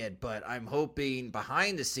say it, but I'm hoping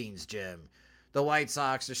behind the scenes, Jim, the White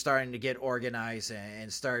Sox are starting to get organized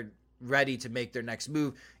and start ready to make their next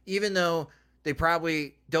move, even though they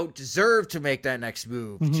probably don't deserve to make that next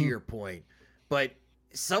move, to your point. But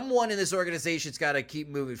someone in this organization's got to keep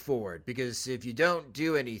moving forward, because if you don't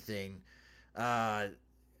do anything,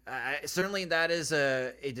 certainly that is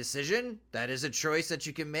a decision. That is a choice that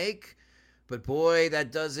you can make. But boy,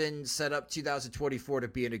 that doesn't set up 2024 to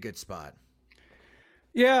be in a good spot.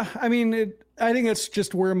 Yeah, I mean, I think that's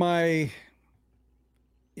just where I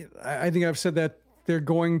think I've said that they're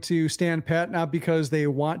going to stand pat, not because they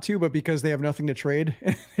want to, but because they have nothing to trade.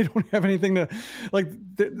 They don't have anything to, like,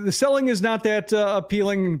 the selling is not that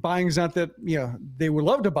appealing. Buying is not that, they would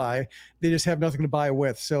love to buy. They just have nothing to buy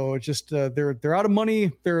with. So it's just, they're out of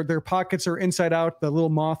money. Their pockets are inside out, the little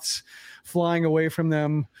moths flying away from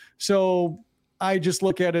them. So I just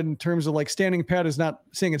look at it in terms of like standing pat is not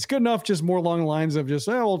saying it's good enough, just more along the lines of just,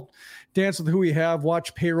 we'll dance with who we have,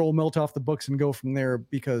 watch payroll melt off the books and go from there,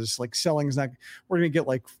 because like selling is not, we're going to get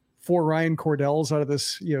like 4 Ryan Cordells out of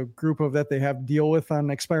this, group of that they have to deal with on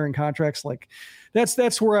expiring contracts. Like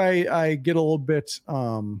that's where I get a little bit,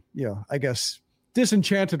 I guess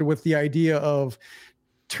disenchanted with the idea of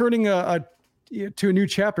turning to a new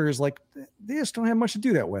chapter is like, they just don't have much to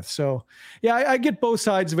do that with. So yeah, I get both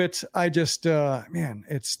sides of it. I just, man,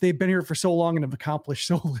 they've been here for so long and have accomplished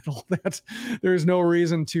so little that there's no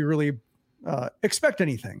reason to really expect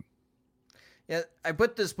anything. Yeah. I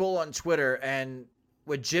put this poll on Twitter, and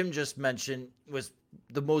what Jim just mentioned was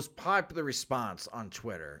the most popular response on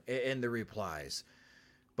Twitter in the replies.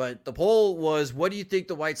 But the poll was, what do you think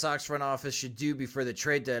the White Sox front office should do before the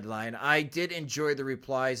trade deadline? I did enjoy the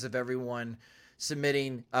replies of everyone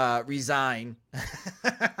submitting resign.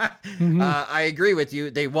 I agree with you.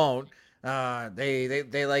 They won't.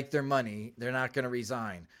 They like their money. They're not going to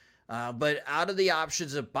resign. But out of the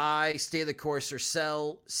options of buy, stay the course, or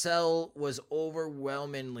sell was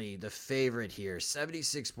overwhelmingly the favorite here.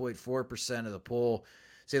 76.4% of the poll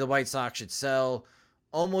say the White Sox should sell.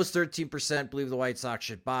 Almost 13% believe the White Sox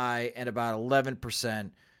should buy, and about 11%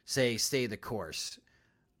 say stay the course.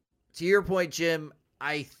 To your point, Jim,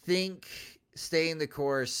 I think staying the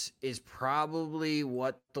course is probably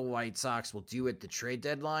what the White Sox will do at the trade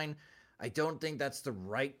deadline. I don't think that's the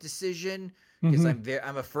right decision, because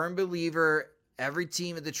I'm a firm believer every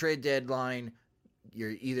team at the trade deadline,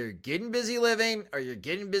 you're either getting busy living or you're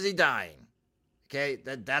getting busy dying. Okay,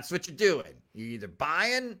 that's what you're doing. You're either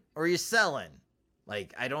buying or you're selling.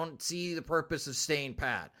 Like, I don't see the purpose of staying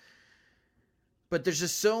pat. But there's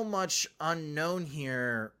just so much unknown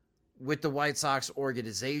here with the White Sox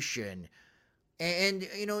organization. And,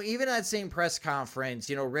 even at that same press conference,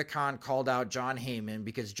 Rick Hahn called out John Heyman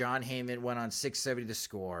because John Heyman went on 670 to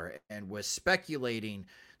score and was speculating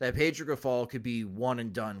that Pedro Grifol could be one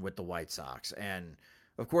and done with the White Sox. And,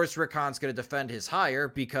 of course, Rick Hahn's going to defend his hire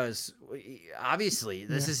because, obviously,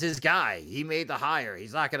 this is his guy. He made the hire.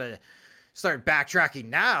 He's not going to start backtracking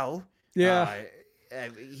now. Yeah.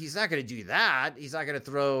 He's not going to do that. He's not going to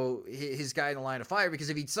throw his guy in the line of fire, because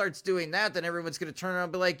if he starts doing that, then everyone's going to turn around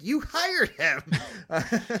and be like, you hired him.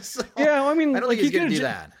 So, yeah, I mean, I don't think he's going to do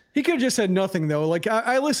that. He could have just said nothing, though. Like,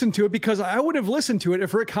 I listened to it because I would have listened to it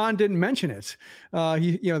if Rick Hahn didn't mention it.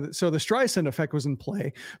 So the Streisand effect was in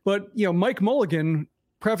play. But, Mike Mulligan,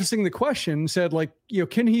 prefacing the question, said, like,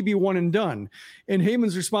 can he be one and done? And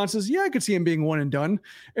Heyman's response is, yeah, I could see him being one and done.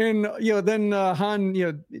 And, then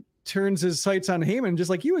Hahn, turns his sights on Heyman,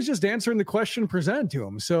 just like he was just answering the question presented to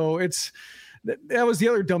him. So it's that was the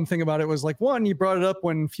other dumb thing about it was like, one, you brought it up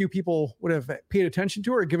when few people would have paid attention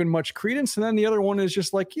to it or given much credence. And then the other one is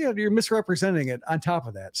just like, yeah, you're misrepresenting it on top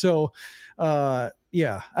of that. So,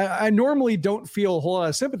 I normally don't feel a whole lot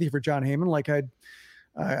of sympathy for John Heyman. Like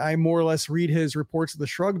I more or less read his reports of the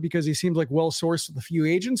shrug because he seems like well-sourced with a few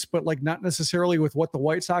agents, but like not necessarily with what the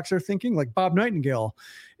White Sox are thinking. Like Bob Nightingale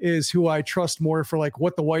is who I trust more for like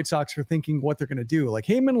what the White Sox are thinking, what they're going to do. Like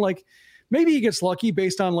Heyman, like maybe he gets lucky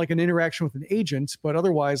based on like an interaction with an agent, but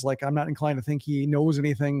otherwise, like I'm not inclined to think he knows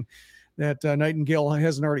anything that Nightingale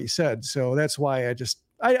hasn't already said. So that's why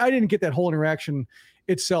I didn't get that whole interaction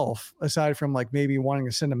itself, aside from like maybe wanting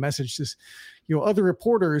to send a message to, other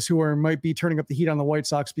reporters who might be turning up the heat on the White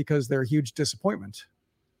Sox because they're a huge disappointment.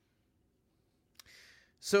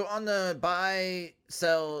 So on the buy,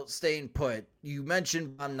 sell, staying put, you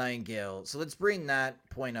mentioned Bob Nightingale. So let's bring that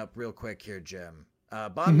point up real quick here, Jim.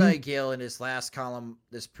 Bob Nightingale in his last column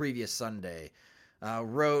this previous Sunday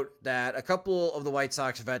wrote that a couple of the White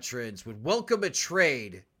Sox veterans would welcome a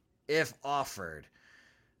trade if offered.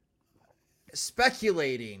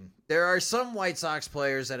 Speculating, there are some White Sox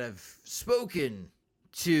players that have spoken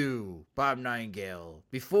to Bob Nightingale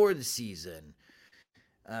before the season.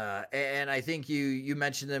 And I think you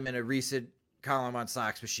mentioned them in a recent column on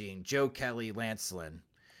Sox Machine. Joe Kelly, Lance Lynn.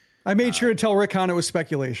 I made sure to tell Rick Hahn it was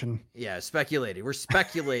speculation. Yeah, speculating. We're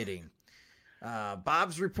speculating.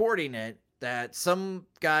 Bob's reporting it that some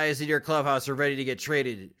guys in your clubhouse are ready to get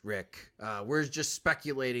traded, Rick. We're just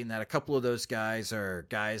speculating that a couple of those guys are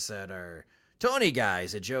guys that are Tony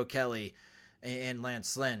guys at Joe Kelly and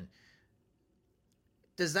Lance Lynn.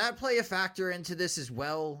 Does that play a factor into this as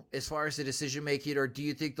well as far as the decision making, or do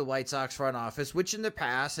you think the White Sox front office, which in the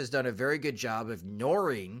past has done a very good job of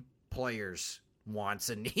ignoring players'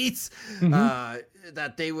 wants and needs,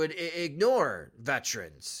 that they would ignore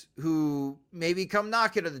veterans who maybe come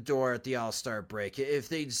knocking at the door at the All-Star break if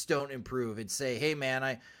they just don't improve and say, hey man,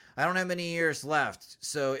 I don't have many years left.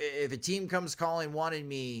 So if a team comes calling wanting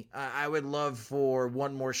me, I would love for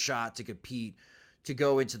one more shot to compete to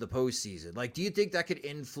go into the postseason. Like, do you think that could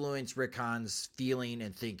influence Rick Hahn's feeling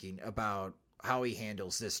and thinking about how he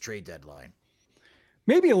handles this trade deadline?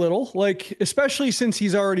 Maybe a little, like, especially since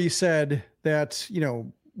he's already said that,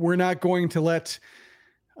 we're not going to let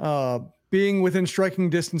being within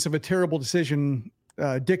striking distance of a terrible decision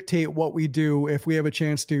dictate what we do if we have a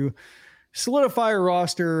chance to solidify a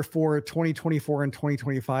roster for 2024 and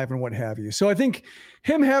 2025 and what have you. So I think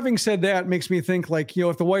him having said that makes me think like,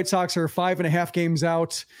 if the White Sox are 5.5 games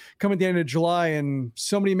out coming at the end of July and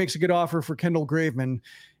somebody makes a good offer for Kendall Graveman,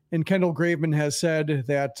 and Kendall Graveman has said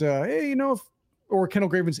that, hey, or Kendall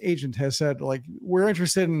Graveman's agent has said, like, we're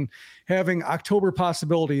interested in having October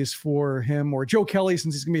possibilities for him, or Joe Kelly,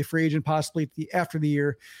 since he's going to be a free agent possibly after the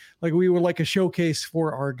year. Like, we would like a showcase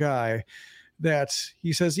for our guy. That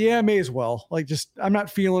he says, yeah, may as well. Like, just, I'm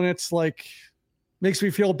not feeling it. It's like, makes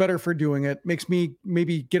me feel better for doing it. Makes me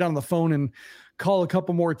maybe get on the phone and call a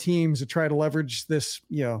couple more teams to try to leverage this,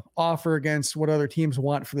 offer against what other teams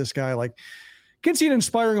want for this guy. Like, can see it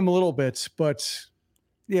inspiring him a little bit, but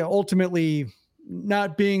yeah, ultimately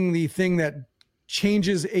not being the thing that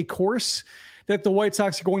changes a course that the White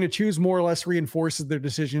Sox are going to choose, more or less reinforces their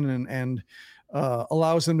decision and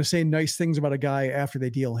allows them to say nice things about a guy after they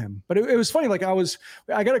deal him. But it was funny. Like,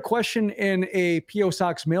 I got a question in a PO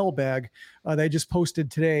Sox mailbag that I just posted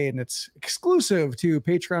today, and it's exclusive to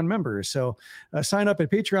Patreon members. So sign up at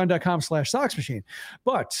patreon.com/Sox Machine.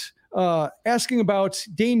 But asking about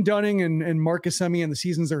Dane Dunning and Marcus Semien and the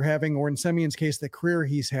seasons they're having, or in Semien's case, the career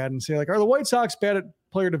he's had, and say, like, are the White Sox bad at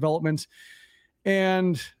player development?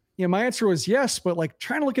 And my answer was yes, but like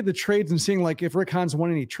trying to look at the trades and seeing like if Rick Hahn's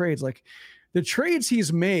won any trades, like the trades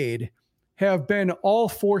he's made have been all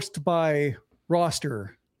forced by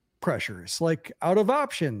roster pressures, like out of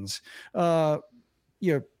options,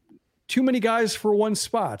 too many guys for one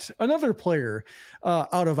spot, another player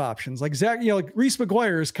out of options, like Zach, like Reese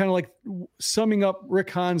McGuire is kind of like summing up Rick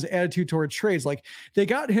Hahn's attitude towards trades. Like, they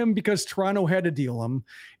got him because Toronto had to deal him,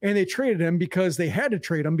 and they traded him because they had to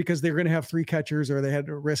trade him because they were going to have 3 catchers or they had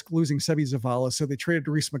to risk losing Sebi Zavala. So they traded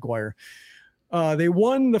Reese McGuire. They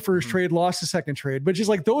won the first trade, lost the second trade, but just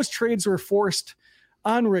like those trades were forced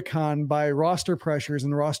on Rick Hahn by roster pressures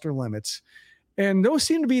and roster limits. And those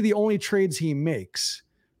seem to be the only trades he makes.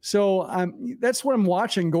 So that's what I'm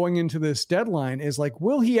watching going into this deadline is like,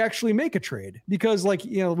 will he actually make a trade? Because like,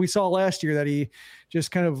 we saw last year that he just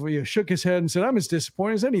kind of shook his head and said, I'm as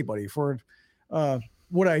disappointed as anybody for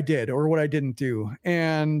what I did or what I didn't do.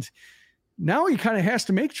 And now he kind of has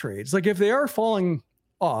to make trades. Like, if they are falling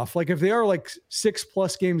off, like if they are like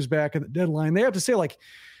 6+ games back at the deadline, they have to say like,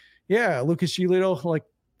 yeah, Lucas Giolito, like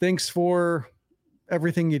thanks for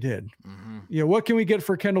everything you did. What can we get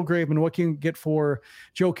for Kendall Graveman? What can we get for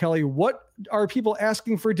Joe Kelly? What are people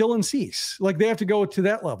asking for Dylan Cease? Like, they have to go to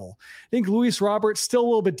that level. I think Luis Roberts still a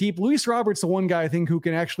little bit deep. Luis Roberts, the one guy I think who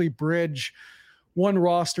can actually bridge one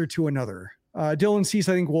roster to another. Dylan Cease,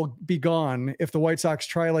 I think, will be gone if the White Sox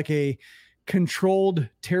try like a controlled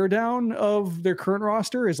teardown of their current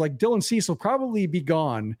roster. Is like Dylan Cease will probably be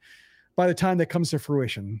gone by the time that comes to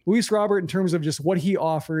fruition. Luis Robert, in terms of just what he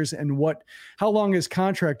offers and how long his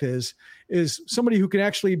contract is somebody who can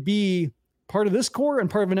actually be part of this core and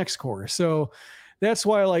part of the next core. So that's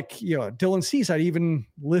why, Dylan Cease, I'd even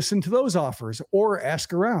listen to those offers or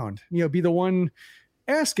ask around, be the one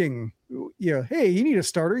asking, hey, you need a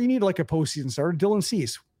starter. You need like a postseason starter. Dylan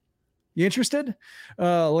Cease, you interested?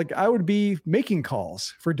 I would be making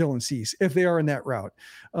calls for Dylan Cease if they are in that route.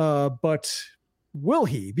 But will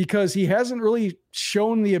he? Because he hasn't really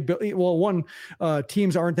shown the ability. Well,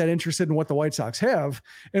 teams aren't that interested in what the White Sox have.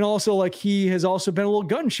 And also, he has also been a little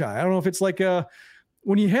gun shy. I don't know if it's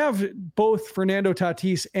when you have both Fernando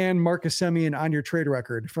Tatis and Marcus Semien on your trade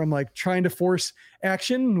record, from trying to force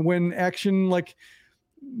action when action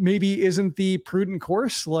maybe isn't the prudent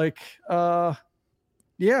course. Maybe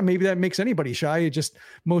that makes anybody shy.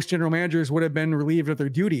 Most general managers would have been relieved of their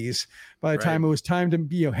duties by the time it was time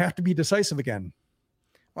to have to be decisive again.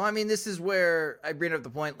 Well, I mean, this is where I bring up the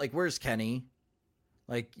point, where's Kenny?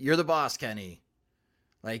 You're the boss, Kenny.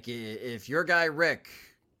 If your guy, Rick,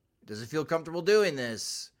 doesn't feel comfortable doing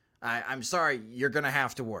this, I'm sorry, you're going to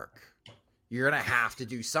have to work. You're going to have to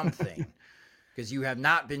do something because you have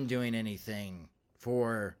not been doing anything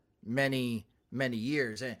for many, many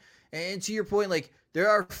years. And to your point, there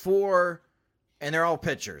are 4, and they're all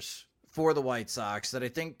pitchers for the White Sox that I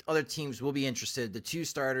think other teams will be interested. The 2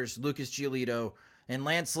 starters, Lucas Giolito and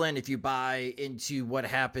Lance Lynn, if you buy into what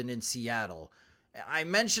happened in Seattle. I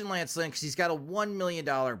mentioned Lance Lynn because he's got a $1 million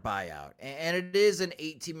buyout, and it is an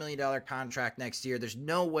 $18 million contract next year. There's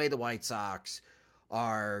no way the White Sox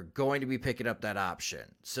are going to be picking up that option.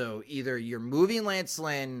 So either you're moving Lance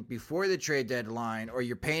Lynn before the trade deadline, or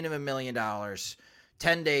you're paying him $1 million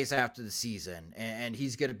 10 days after the season, and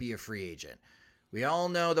he's going to be a free agent. We all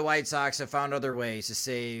know the White Sox have found other ways to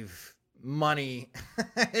save money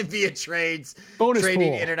via trades,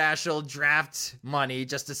 trading international draft money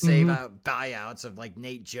just to save out buyouts of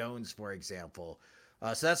Nate Jones, for example.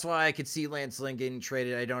 So that's why I could see Lance Lynn getting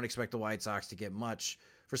traded. I don't expect the White Sox to get much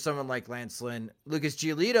for someone like Lance Lynn. Lucas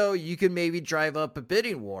Giolito, you can maybe drive up a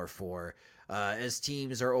bidding war for, as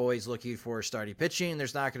teams are always looking for starting pitching.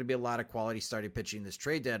 There's not going to be a lot of quality starting pitching this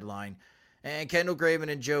trade deadline. And Kendall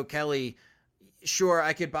Graveman and Joe Kelly, sure,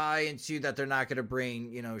 I could buy into that they're not going to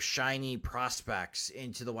bring, shiny prospects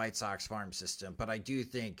into the White Sox farm system, but I do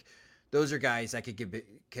think those are guys that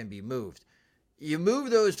can be moved. You move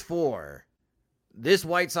those 4, this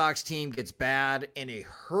White Sox team gets bad in a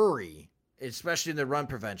hurry, especially in the run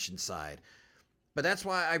prevention side. But that's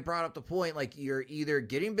why I brought up the point, you're either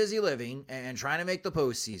getting busy living and trying to make the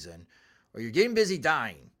postseason, or you're getting busy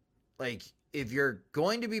dying. If you're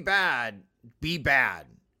going to be bad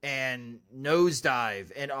and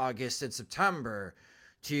nosedive in August and September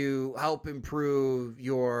to help improve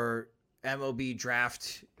your MLB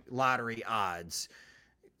draft lottery odds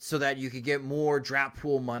so that you could get more draft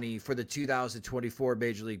pool money for the 2024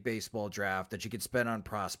 Major League Baseball draft that you could spend on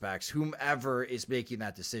prospects, whomever is making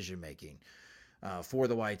that decision-making for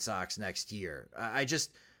the White Sox next year. I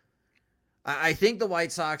think the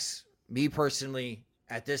White Sox, me personally,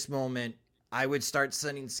 at this moment, I would start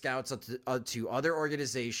sending scouts to other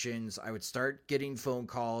organizations. I would start getting phone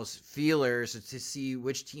calls, feelers to see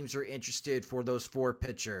which teams are interested for those 4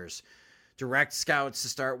 pitchers. Direct scouts to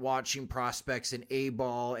start watching prospects in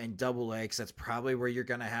A-ball and AA, because that's probably where you're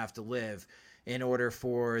going to have to live in order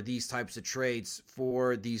for these types of trades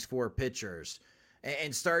for these 4 pitchers.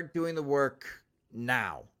 And start doing the work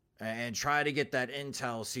now and try to get that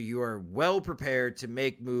intel so you are well prepared to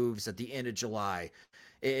make moves at the end of July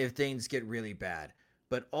if things get really bad.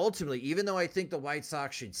 But ultimately, even though I think the White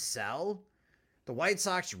Sox should sell, the White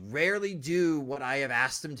Sox rarely do what I have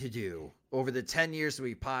asked them to do over the 10 years that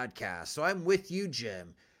we podcast. So I'm with you,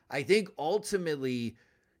 Jim. I think ultimately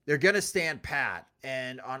they're going to stand pat.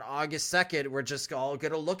 And on August 2nd, we're just all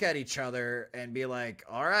going to look at each other and be like,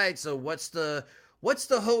 all right, so what's the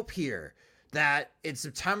hope here? That in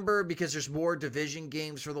September, because there's more division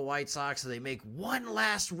games for the White Sox, so they make one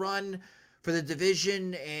last run for the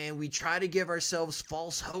division, and we try to give ourselves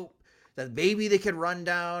false hope that maybe they could run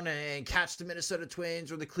down and catch the Minnesota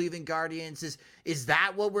Twins or the Cleveland Guardians. Is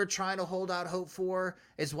that what we're trying to hold out hope for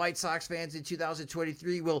as White Sox fans in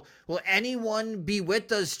 2023? Will anyone be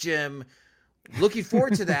with us, Jim, Looking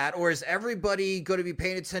forward to that, or is everybody going to be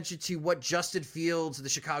paying attention to what Justin Fields and the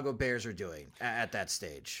Chicago Bears are doing at that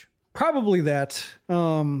stage? Probably that.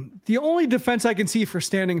 The only defense I can see for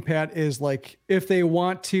standing pat is like if they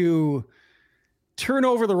want to turn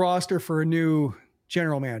over the roster for a new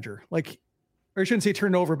general manager, like, or I shouldn't say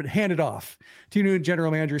turn over, but hand it off to a new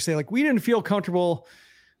general manager. Say like, we didn't feel comfortable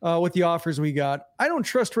with the offers we got. I don't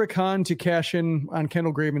trust Rick Hahn to cash in on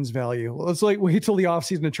Kendall Graveman's value. Let's like wait till the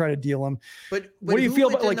offseason to try to deal him. But what do you feel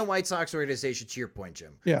about like the White Sox organization, to your point,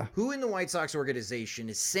 Jim? Yeah. Who in the White Sox organization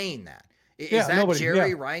is saying that? Is that nobody,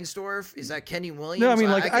 Jerry Reinsdorf? Is that Kenny Williams? No, I mean,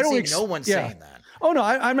 like, I don't no one's saying that. Oh no,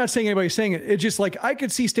 I'm not saying anybody's saying it. It's just like, I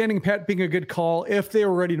could see standing pat being a good call if they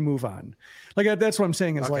were ready to move on. Like, that's what I'm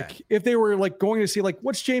saying is like, if they were like going to see like,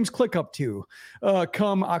 what's James Click up to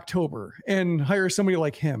come October and hire somebody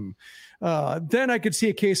like him. Then I could see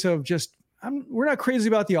a case of just, we're not crazy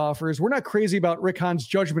about the offers. We're not crazy about Rick Hahn's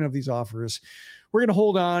judgment of these offers. We're going to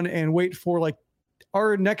hold on and wait for like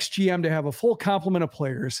our next GM to have a full complement of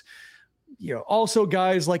players. You know, also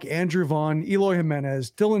guys like Andrew Vaughn, Eloy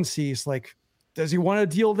Jimenez, Dylan Cease, like, does he want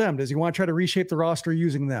to deal them? Does he want to try to reshape the roster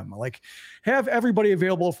using them? Like, have everybody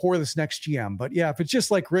available for this next GM. But yeah, if it's just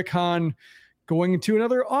like Rick Hahn going into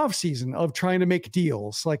another offseason of trying to make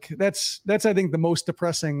deals, like that's I think the most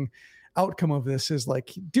depressing outcome of this is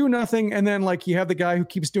like do nothing. And then like you have the guy who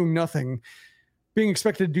keeps doing nothing being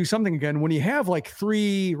expected to do something again when you have like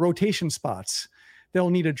 3 rotation spots they'll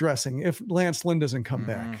need addressing if Lance Lynn doesn't come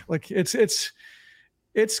back. Like it's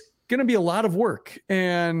going to be a lot of work.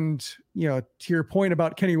 And, you know, to your point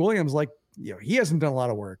about Kenny Williams, like, you know, he hasn't done a lot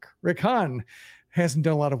of work. Rick Hahn hasn't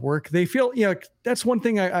done a lot of work. They feel, you know, that's one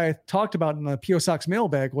thing I talked about in the P.O. Sox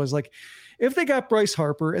mailbag was like, if they got Bryce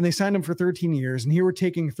Harper and they signed him for 13 years and he were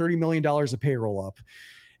taking $30 million of payroll up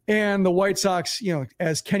and the White Sox, you know,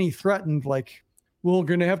 as Kenny threatened, like, we're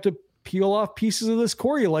going to have to peel off pieces of this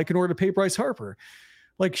core you like in order to pay Bryce Harper.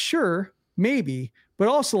 Like, sure, maybe, but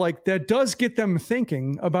also like that does get them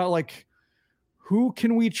thinking about like, who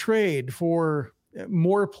can we trade for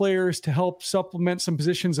more players to help supplement some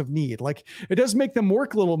positions of need? Like it does make them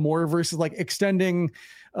work a little more versus like extending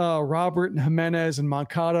Robert and Jimenez and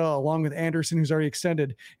Moncada along with Anderson, who's already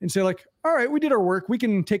extended, and say like, all right, we did our work. We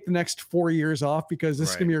can take the next 4 years off because this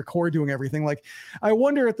is going to be your core doing everything. Like I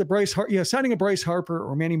wonder if the signing a Bryce Harper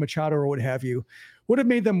or Manny Machado or what have you would have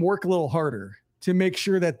made them work a little harder to make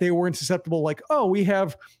sure that they weren't susceptible. Like, oh, we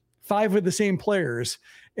have 5 of the same players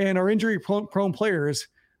and our injury prone players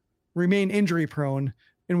remain injury prone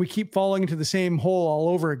and we keep falling into the same hole all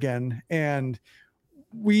over again. And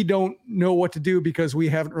we don't know what to do because we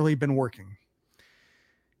haven't really been working.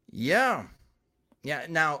 Yeah. Yeah.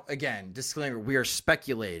 Now, again, disclaimer, we are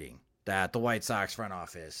speculating that the White Sox front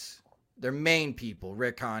office, their main people,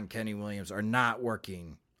 Rick Hahn, Kenny Williams, are not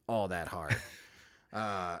working all that hard.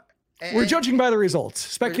 We're judging by the results,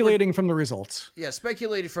 speculating from the results. Yeah,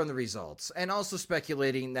 speculating from the results. And also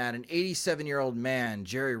speculating that an 87-year-old man,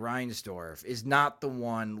 Jerry Reinsdorf, is not the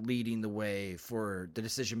one leading the way for the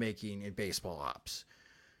decision-making in baseball ops.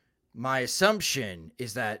 My assumption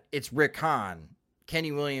is that it's Rick Hahn,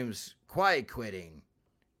 Kenny Williams quiet quitting,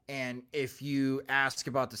 and if you ask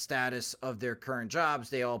about the status of their current jobs,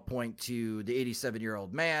 they all point to the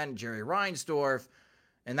 87-year-old man, Jerry Reinsdorf,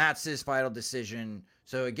 and that's his final decision.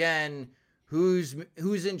 So again, who's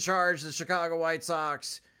in charge of the Chicago White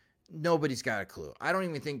Sox? Nobody's got a clue. I don't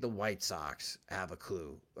even think the White Sox have a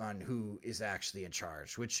clue on who is actually in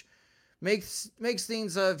charge, which makes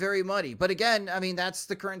things very muddy. But again, I mean, that's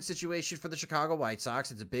the current situation for the Chicago White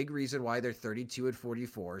Sox. It's a big reason why they're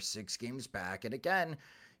 32-44, 6 games back. And again,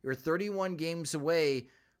 you're 31 games away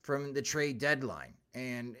from the trade deadline.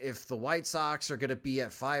 And if the White Sox are going to be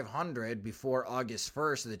at 500 before August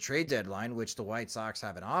 1st of the trade deadline, which the White Sox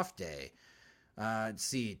have an off day, let's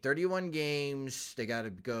see, 31 games, they got to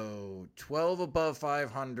go 12 above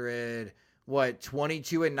 500,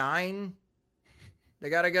 22-9? They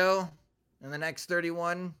got to go in the next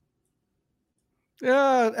 31?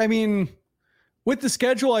 Yeah, I mean, with the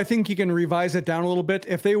schedule, I think you can revise it down a little bit.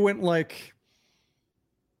 If they went like,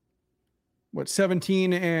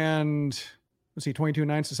 17 and...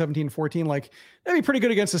 22-9, so 17-14, like that'd be pretty good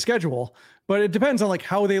against the schedule, but it depends on like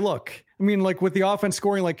how they look. I mean, like with the offense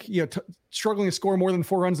scoring, like, you know, struggling to score more than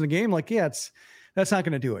 4 runs in a game, like, yeah, that's not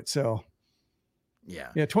going to do it. So yeah,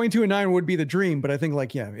 22-9 would be the dream, but I think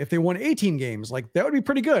like, yeah, if they won 18 games, like that would be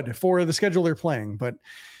pretty good for the schedule they're playing. But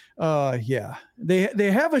yeah,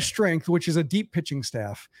 they have a strength, which is a deep pitching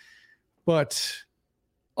staff, but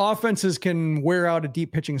offenses can wear out a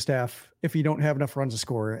deep pitching staff if you don't have enough runs to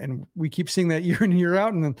score. And we keep seeing that year in and year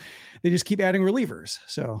out, and then they just keep adding relievers.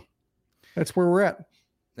 So that's where we're at.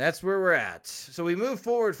 That's where we're at. So we move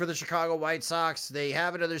forward for the Chicago White Sox. They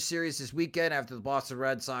have another series this weekend after the Boston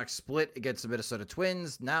Red Sox split against the Minnesota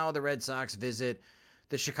Twins. Now the Red Sox visit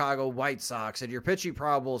the Chicago White Sox. And your pitching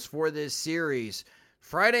probables for this series: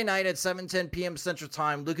 Friday night at 7:10 p.m. Central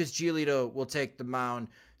Time, Lucas Giolito will take the mound.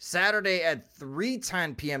 Saturday at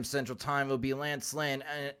 3:10 p.m. Central Time will be Lance Lynn.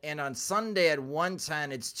 And on Sunday at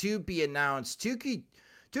 1:10, it's to be announced Touki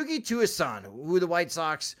Tucson, who the White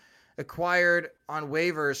Sox acquired on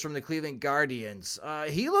waivers from the Cleveland Guardians.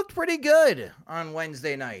 He looked pretty good on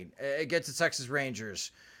Wednesday night against the Texas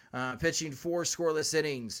Rangers, pitching 4 scoreless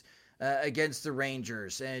innings against the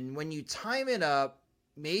Rangers. And when you time it up,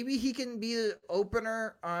 maybe he can be the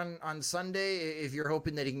opener on Sunday if you're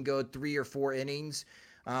hoping that he can go 3 or 4 innings.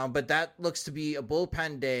 But that looks to be a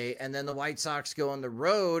bullpen day. And then the White Sox go on the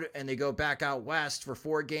road and they go back out west for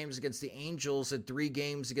 4 games against the Angels and 3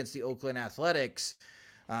 games against the Oakland Athletics.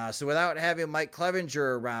 So without having Mike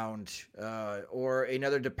Clevenger around or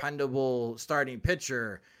another dependable starting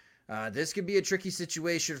pitcher, this could be a tricky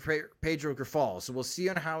situation for Pedro Grifol. So we'll see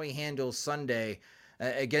on how he handles Sunday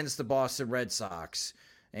against the Boston Red Sox.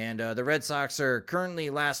 And the Red Sox are currently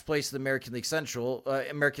last place in the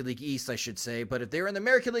American League East, I should say. But if they were in the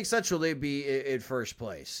American League Central, they'd be in first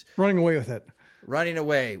place. Running away with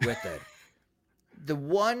it. The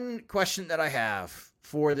one question that I have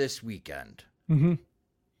for this weekend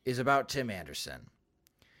is about Tim Anderson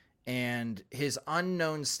and his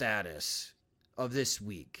unknown status of this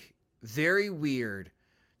week. Very weird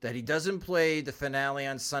that he doesn't play the finale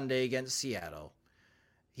on Sunday against Seattle.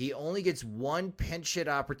 He only gets 1 pinch hit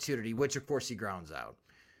opportunity, which of course he grounds out.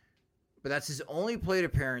 But that's his only plate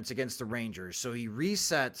appearance against the Rangers. So he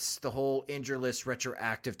resets the whole injury list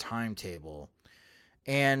retroactive timetable.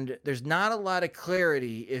 And there's not a lot of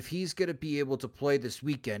clarity if he's going to be able to play this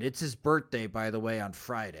weekend. It's his birthday, by the way, on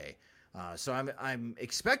Friday. So I'm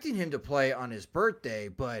expecting him to play on his birthday,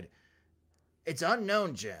 but it's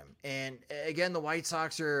unknown, Jim. And again, the White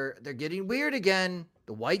Sox they're getting weird again.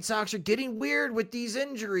 The White Sox are getting weird with these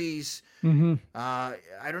injuries. Yohan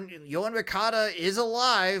Moncada is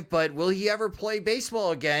alive, but will he ever play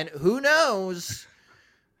baseball again? Who knows?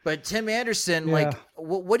 But Tim Anderson,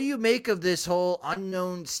 what do you make of this whole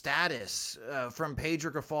unknown status from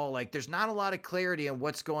Pedro Grifol? There's not a lot of clarity on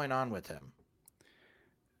what's going on with him.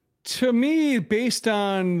 To me, based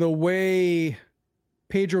on the way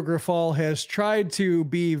Pedro Grifol has tried to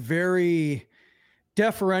be very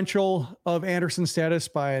deferential of Anderson's status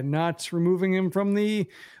by not removing him from the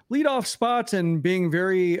leadoff spot and being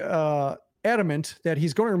very adamant that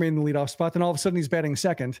he's going to remain in the leadoff spot, then all of a sudden he's batting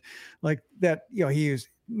second. Like that, he is,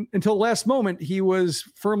 until the last moment, he was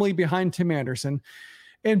firmly behind Tim Anderson.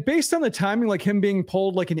 And based on the timing, like him being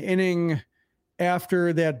pulled like an inning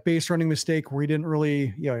after that base running mistake where he didn't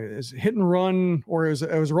really, it was hit and run, or it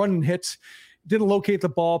was run and hit, didn't locate the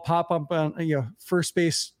ball, pop up on first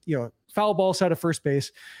base, foul ball side of first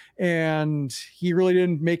base. And he really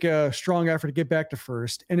didn't make a strong effort to get back to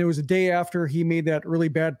first. And it was a day after he made that really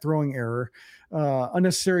bad throwing error,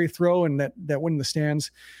 unnecessary throw, and that went in the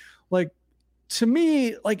stands. Like, to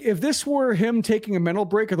me, like if this were him taking a mental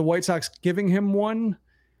break or the White Sox giving him one,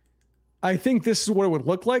 I think this is what it would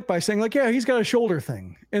look like, by saying like, yeah, he's got a shoulder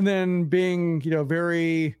thing. And then being,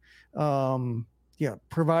 very,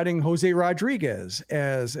 providing Jose Rodriguez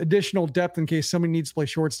as additional depth in case somebody needs to play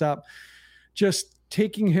shortstop, just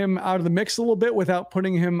taking him out of the mix a little bit without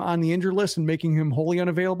putting him on the injured list and making him wholly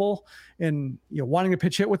unavailable, and wanting to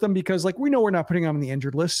pitch hit with him because like we know we're not putting him on the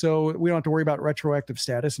injured list, so we don't have to worry about retroactive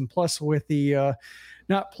status. And plus with the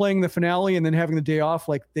not playing the finale and then having the day off,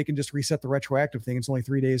 like they can just reset the retroactive thing. It's only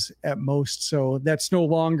 3 days at most, so that's no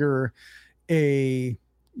longer a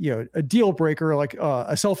deal breaker, like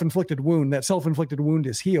a self-inflicted wound. That self-inflicted wound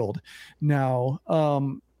is healed now.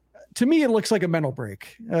 To me, it looks like a mental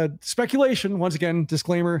break. Speculation, once again,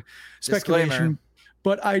 disclaimer, speculation.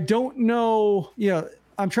 But I don't know.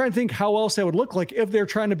 I'm trying to think how else that would look like if they're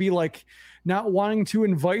trying to be like not wanting to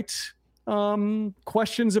invite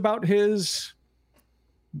questions about his,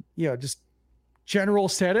 just general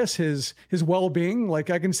status, his well-being. Like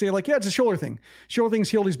I can say like, yeah, it's a shoulder thing. Shoulder thing's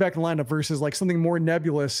healed, he's back in the lineup, versus like something more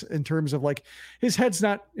nebulous in terms of like his head's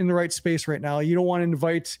not in the right space right now. You don't want to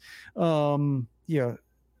invite,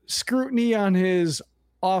 scrutiny on his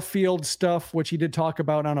off-field stuff, which he did talk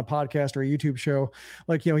about on a podcast or a YouTube show.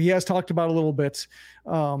 Like, he has talked about a little bit,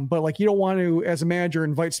 but like, you don't want to, as a manager,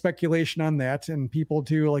 invite speculation on that and people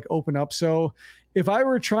to like open up. So if I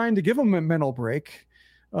were trying to give him a mental break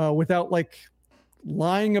without like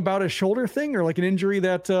lying about a shoulder thing or like an injury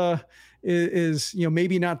that is,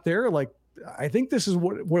 maybe not there, like, I think this is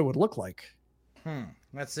what it would look like.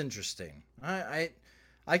 That's interesting.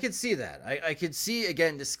 I could see that. I could see,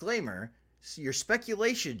 again, disclaimer, your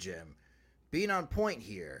speculation, Jim, being on point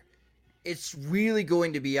here. It's really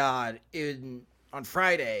going to be odd on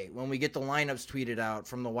Friday when we get the lineups tweeted out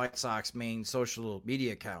from the White Sox main social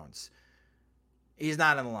media accounts. He's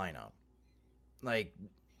not in the lineup. Like,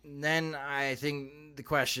 then I think the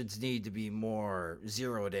questions need to be more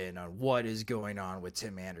zeroed in on what is going on with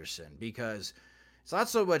Tim Anderson, because it's not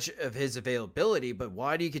so much of his availability, but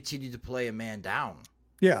why do you continue to play a man down?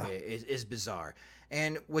 Yeah. Is bizarre.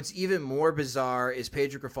 And what's even more bizarre is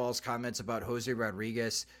Pedro Grifal's comments about Jose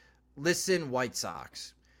Rodriguez. Listen, White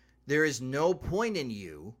Sox, there is no point in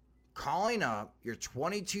you calling up your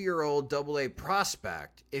 22-year-old AA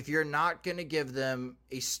prospect if you're not going to give them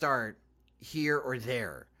a start here or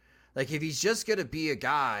there. Like, if he's just going to be a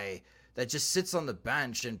guy that just sits on the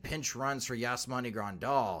bench and pinch runs for Yasmani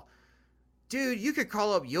Grandal, dude, you could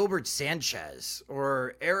call up Yolbert Sanchez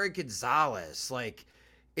or Eric Gonzalez. Like,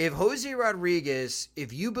 if Jose Rodriguez,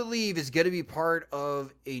 if you believe is going to be part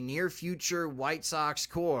of a near future White Sox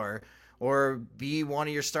core or be one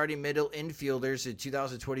of your starting middle infielders in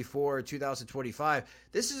 2024 or 2025,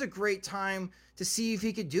 this is a great time to see if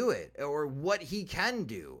he could do it or what he can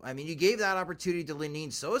do. I mean, you gave that opportunity to Lenin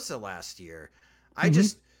Sosa last year. I'm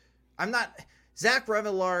not... Zach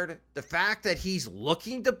Remillard, the fact that he's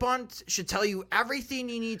looking to bunt should tell you everything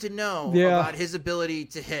you need to know about his ability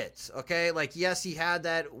to hit, okay? Like, yes, he had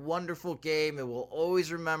that wonderful game, and we'll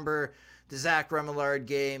always remember the Zach Remillard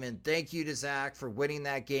game, and thank you to Zach for winning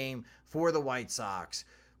that game for the White Sox.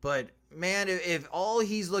 But, man, if all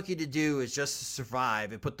he's looking to do is just to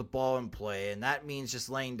survive and put the ball in play, and that means just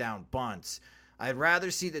laying down bunts, I'd rather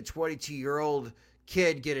see the 22-year-old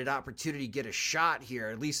kid get an opportunity, get a shot here,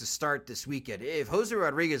 at least a start this weekend. If Jose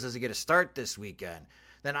Rodriguez doesn't get a start this weekend,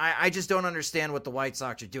 then I just don't understand what the White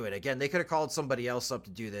Sox are doing. Again, they could have called somebody else up to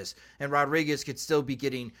do this, and Rodriguez could still be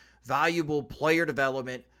getting valuable player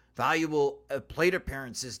development, valuable plate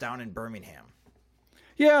appearances down in Birmingham.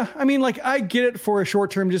 Yeah, I mean, like, I get it for a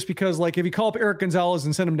short term, just because, like, if you call up Eric Gonzalez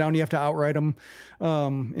and send him down, you have to outright him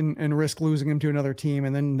and risk losing him to another team,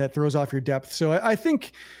 and then that throws off your depth. So I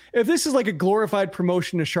think if this is like a glorified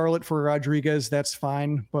promotion to Charlotte for Rodriguez, that's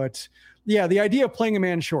fine. But yeah, the idea of playing a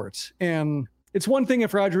man short, and it's one thing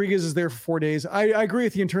if Rodriguez is there for 4 days. I agree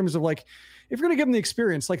with you in terms of, like, if you're going to give him the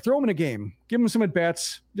experience, like, throw him in a game, give him some at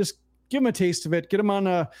bats, just give him a taste of it, get him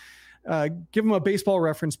on give him a baseball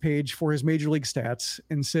reference page for his major league stats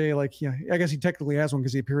and say, like, yeah, I guess he technically has one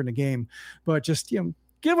because he appeared in a game, but just, you know,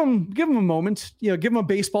 give him a moment, you know, give him a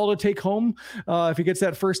baseball to take home. If he gets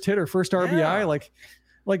that first hit or first RBI, like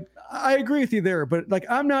I agree with you there, but, like,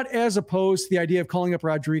 I'm not as opposed to the idea of calling up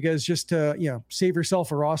Rodriguez just to, you know, save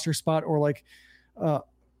yourself a roster spot, or like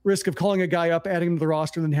risk of calling a guy up, adding him to the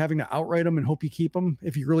roster, and then having to outright him and hope you keep him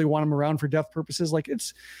if you really want him around for depth purposes. Like,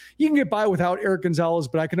 you can get by without Eric Gonzalez,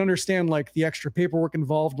 but I can understand, like, the extra paperwork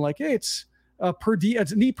involved. Like, hey, it's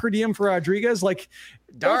it's a neat per diem for Rodriguez. Like,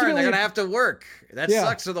 darn, they're gonna have to work. That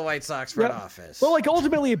sucks for the White Sox front office. Well, like,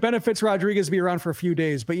 ultimately it benefits Rodriguez to be around for a few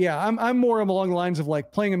days. But yeah, I'm more along the lines of,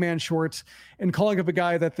 like, playing a man short and calling up a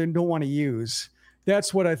guy that they don't want to use.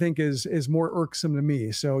 That's what I think is more irksome to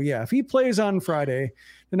me. So yeah, if he plays on Friday,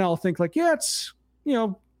 then I'll think, like, yeah, it's, you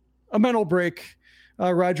know, a mental break.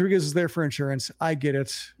 Rodriguez is there for insurance. I get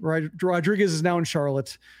it. Rodriguez is now in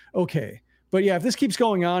Charlotte. Okay. But yeah, if this keeps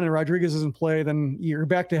going on and Rodriguez doesn't play, then you're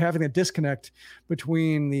back to having a disconnect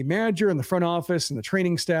between the manager and the front office and the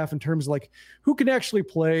training staff in terms of, like, who can actually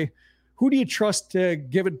play, who do you trust to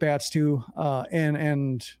give it bats to,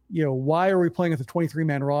 and you know, why are we playing with a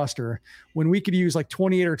 23-man roster when we could use, like,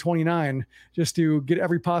 28 or 29 just to get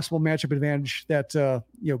every possible matchup advantage that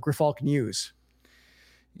you know, Grifal can use.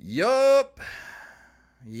 Yup.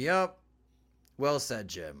 Well said,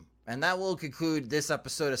 Jim. And that will conclude this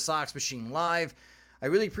episode of Sox Machine Live. I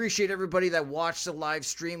really appreciate everybody that watched the live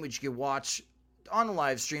stream, which you can watch on the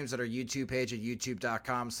live streams at our YouTube page at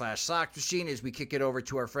youtube.com/Sox Machine as we kick it over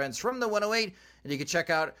to our friends from the 108. And you can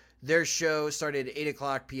check out their show started at 8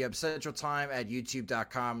 o'clock p.m. Central Time at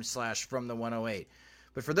youtube.com/From the 108.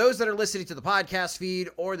 But for those that are listening to the podcast feed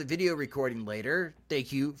or the video recording later,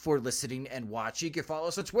 thank you for listening and watching. You can follow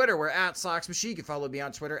us on Twitter. We're at Sox Machine. You can follow me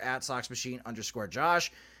on Twitter at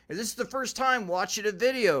SoxMachine_Josh. If this is the first time watching a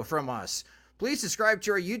video from us, please subscribe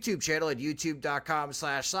to our YouTube channel at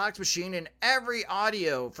youtube.com/Sox Machine. And every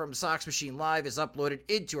audio from Sox Machine Live is uploaded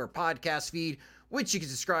into our podcast feed, which you can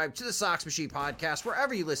subscribe to the Sox Machine podcast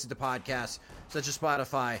wherever you listen to podcasts, such as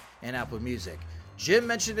Spotify and Apple Music. Jim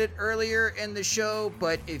mentioned it earlier in the show,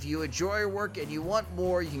 but if you enjoy our work and you want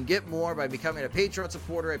more, you can get more by becoming a Patreon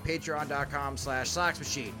supporter at patreon.com/Sox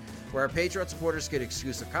Machine. where our Patreon supporters get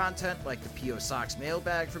exclusive content like the P.O. Sox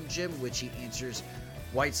mailbag from Jim, which he answers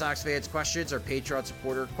White Sox fans' questions or Patreon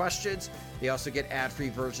supporter questions. They also get ad-free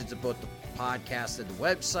versions of both the podcast and the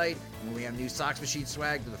website. And when we have new Sox Machine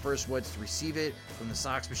swag, they're the first ones to receive it from the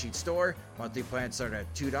Sox Machine store. Monthly plans start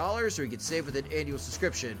at $2, or you can save with an annual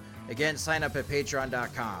subscription. Again, sign up at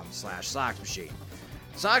patreon.com/Sox Machine.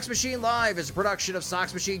 Sox Machine Live is a production of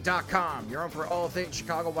SoxMachine.com. You're on for all things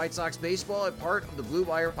Chicago White Sox baseball and part of the Blue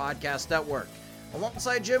Wire Podcast Network.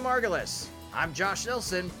 Alongside Jim Margulis, I'm Josh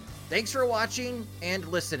Nelson. Thanks for watching and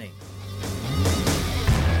listening.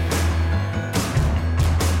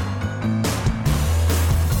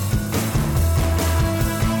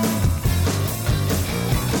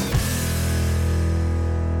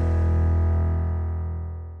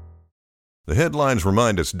 The headlines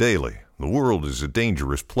remind us daily, the world is a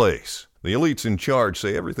dangerous place. The elites in charge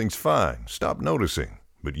say everything's fine, stop noticing.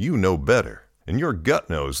 But you know better. And your gut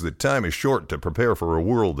knows that time is short to prepare for a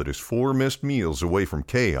world that is 4 missed meals away from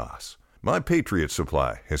chaos. My Patriot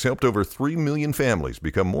Supply has helped over 3 million families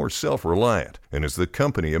become more self-reliant and is the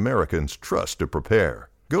company Americans trust to prepare.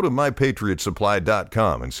 Go to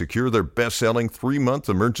MyPatriotSupply.com and secure their best-selling 3-month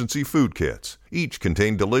emergency food kits. Each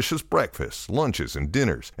contain delicious breakfasts, lunches, and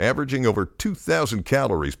dinners, averaging over 2,000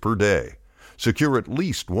 calories per day. Secure at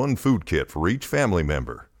least 1 food kit for each family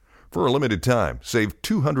member. For a limited time, save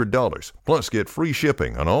 $200, plus get free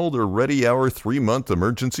shipping on all their Ready Hour 3-month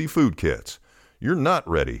emergency food kits. You're not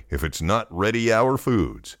ready if it's not Ready Hour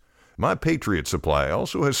Foods. My Patriot Supply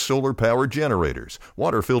also has solar-powered generators,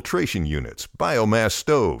 water filtration units, biomass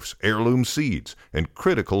stoves, heirloom seeds, and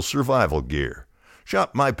critical survival gear.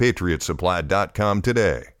 Shop MyPatriotSupply.com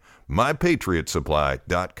today.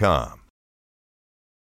 MyPatriotSupply.com.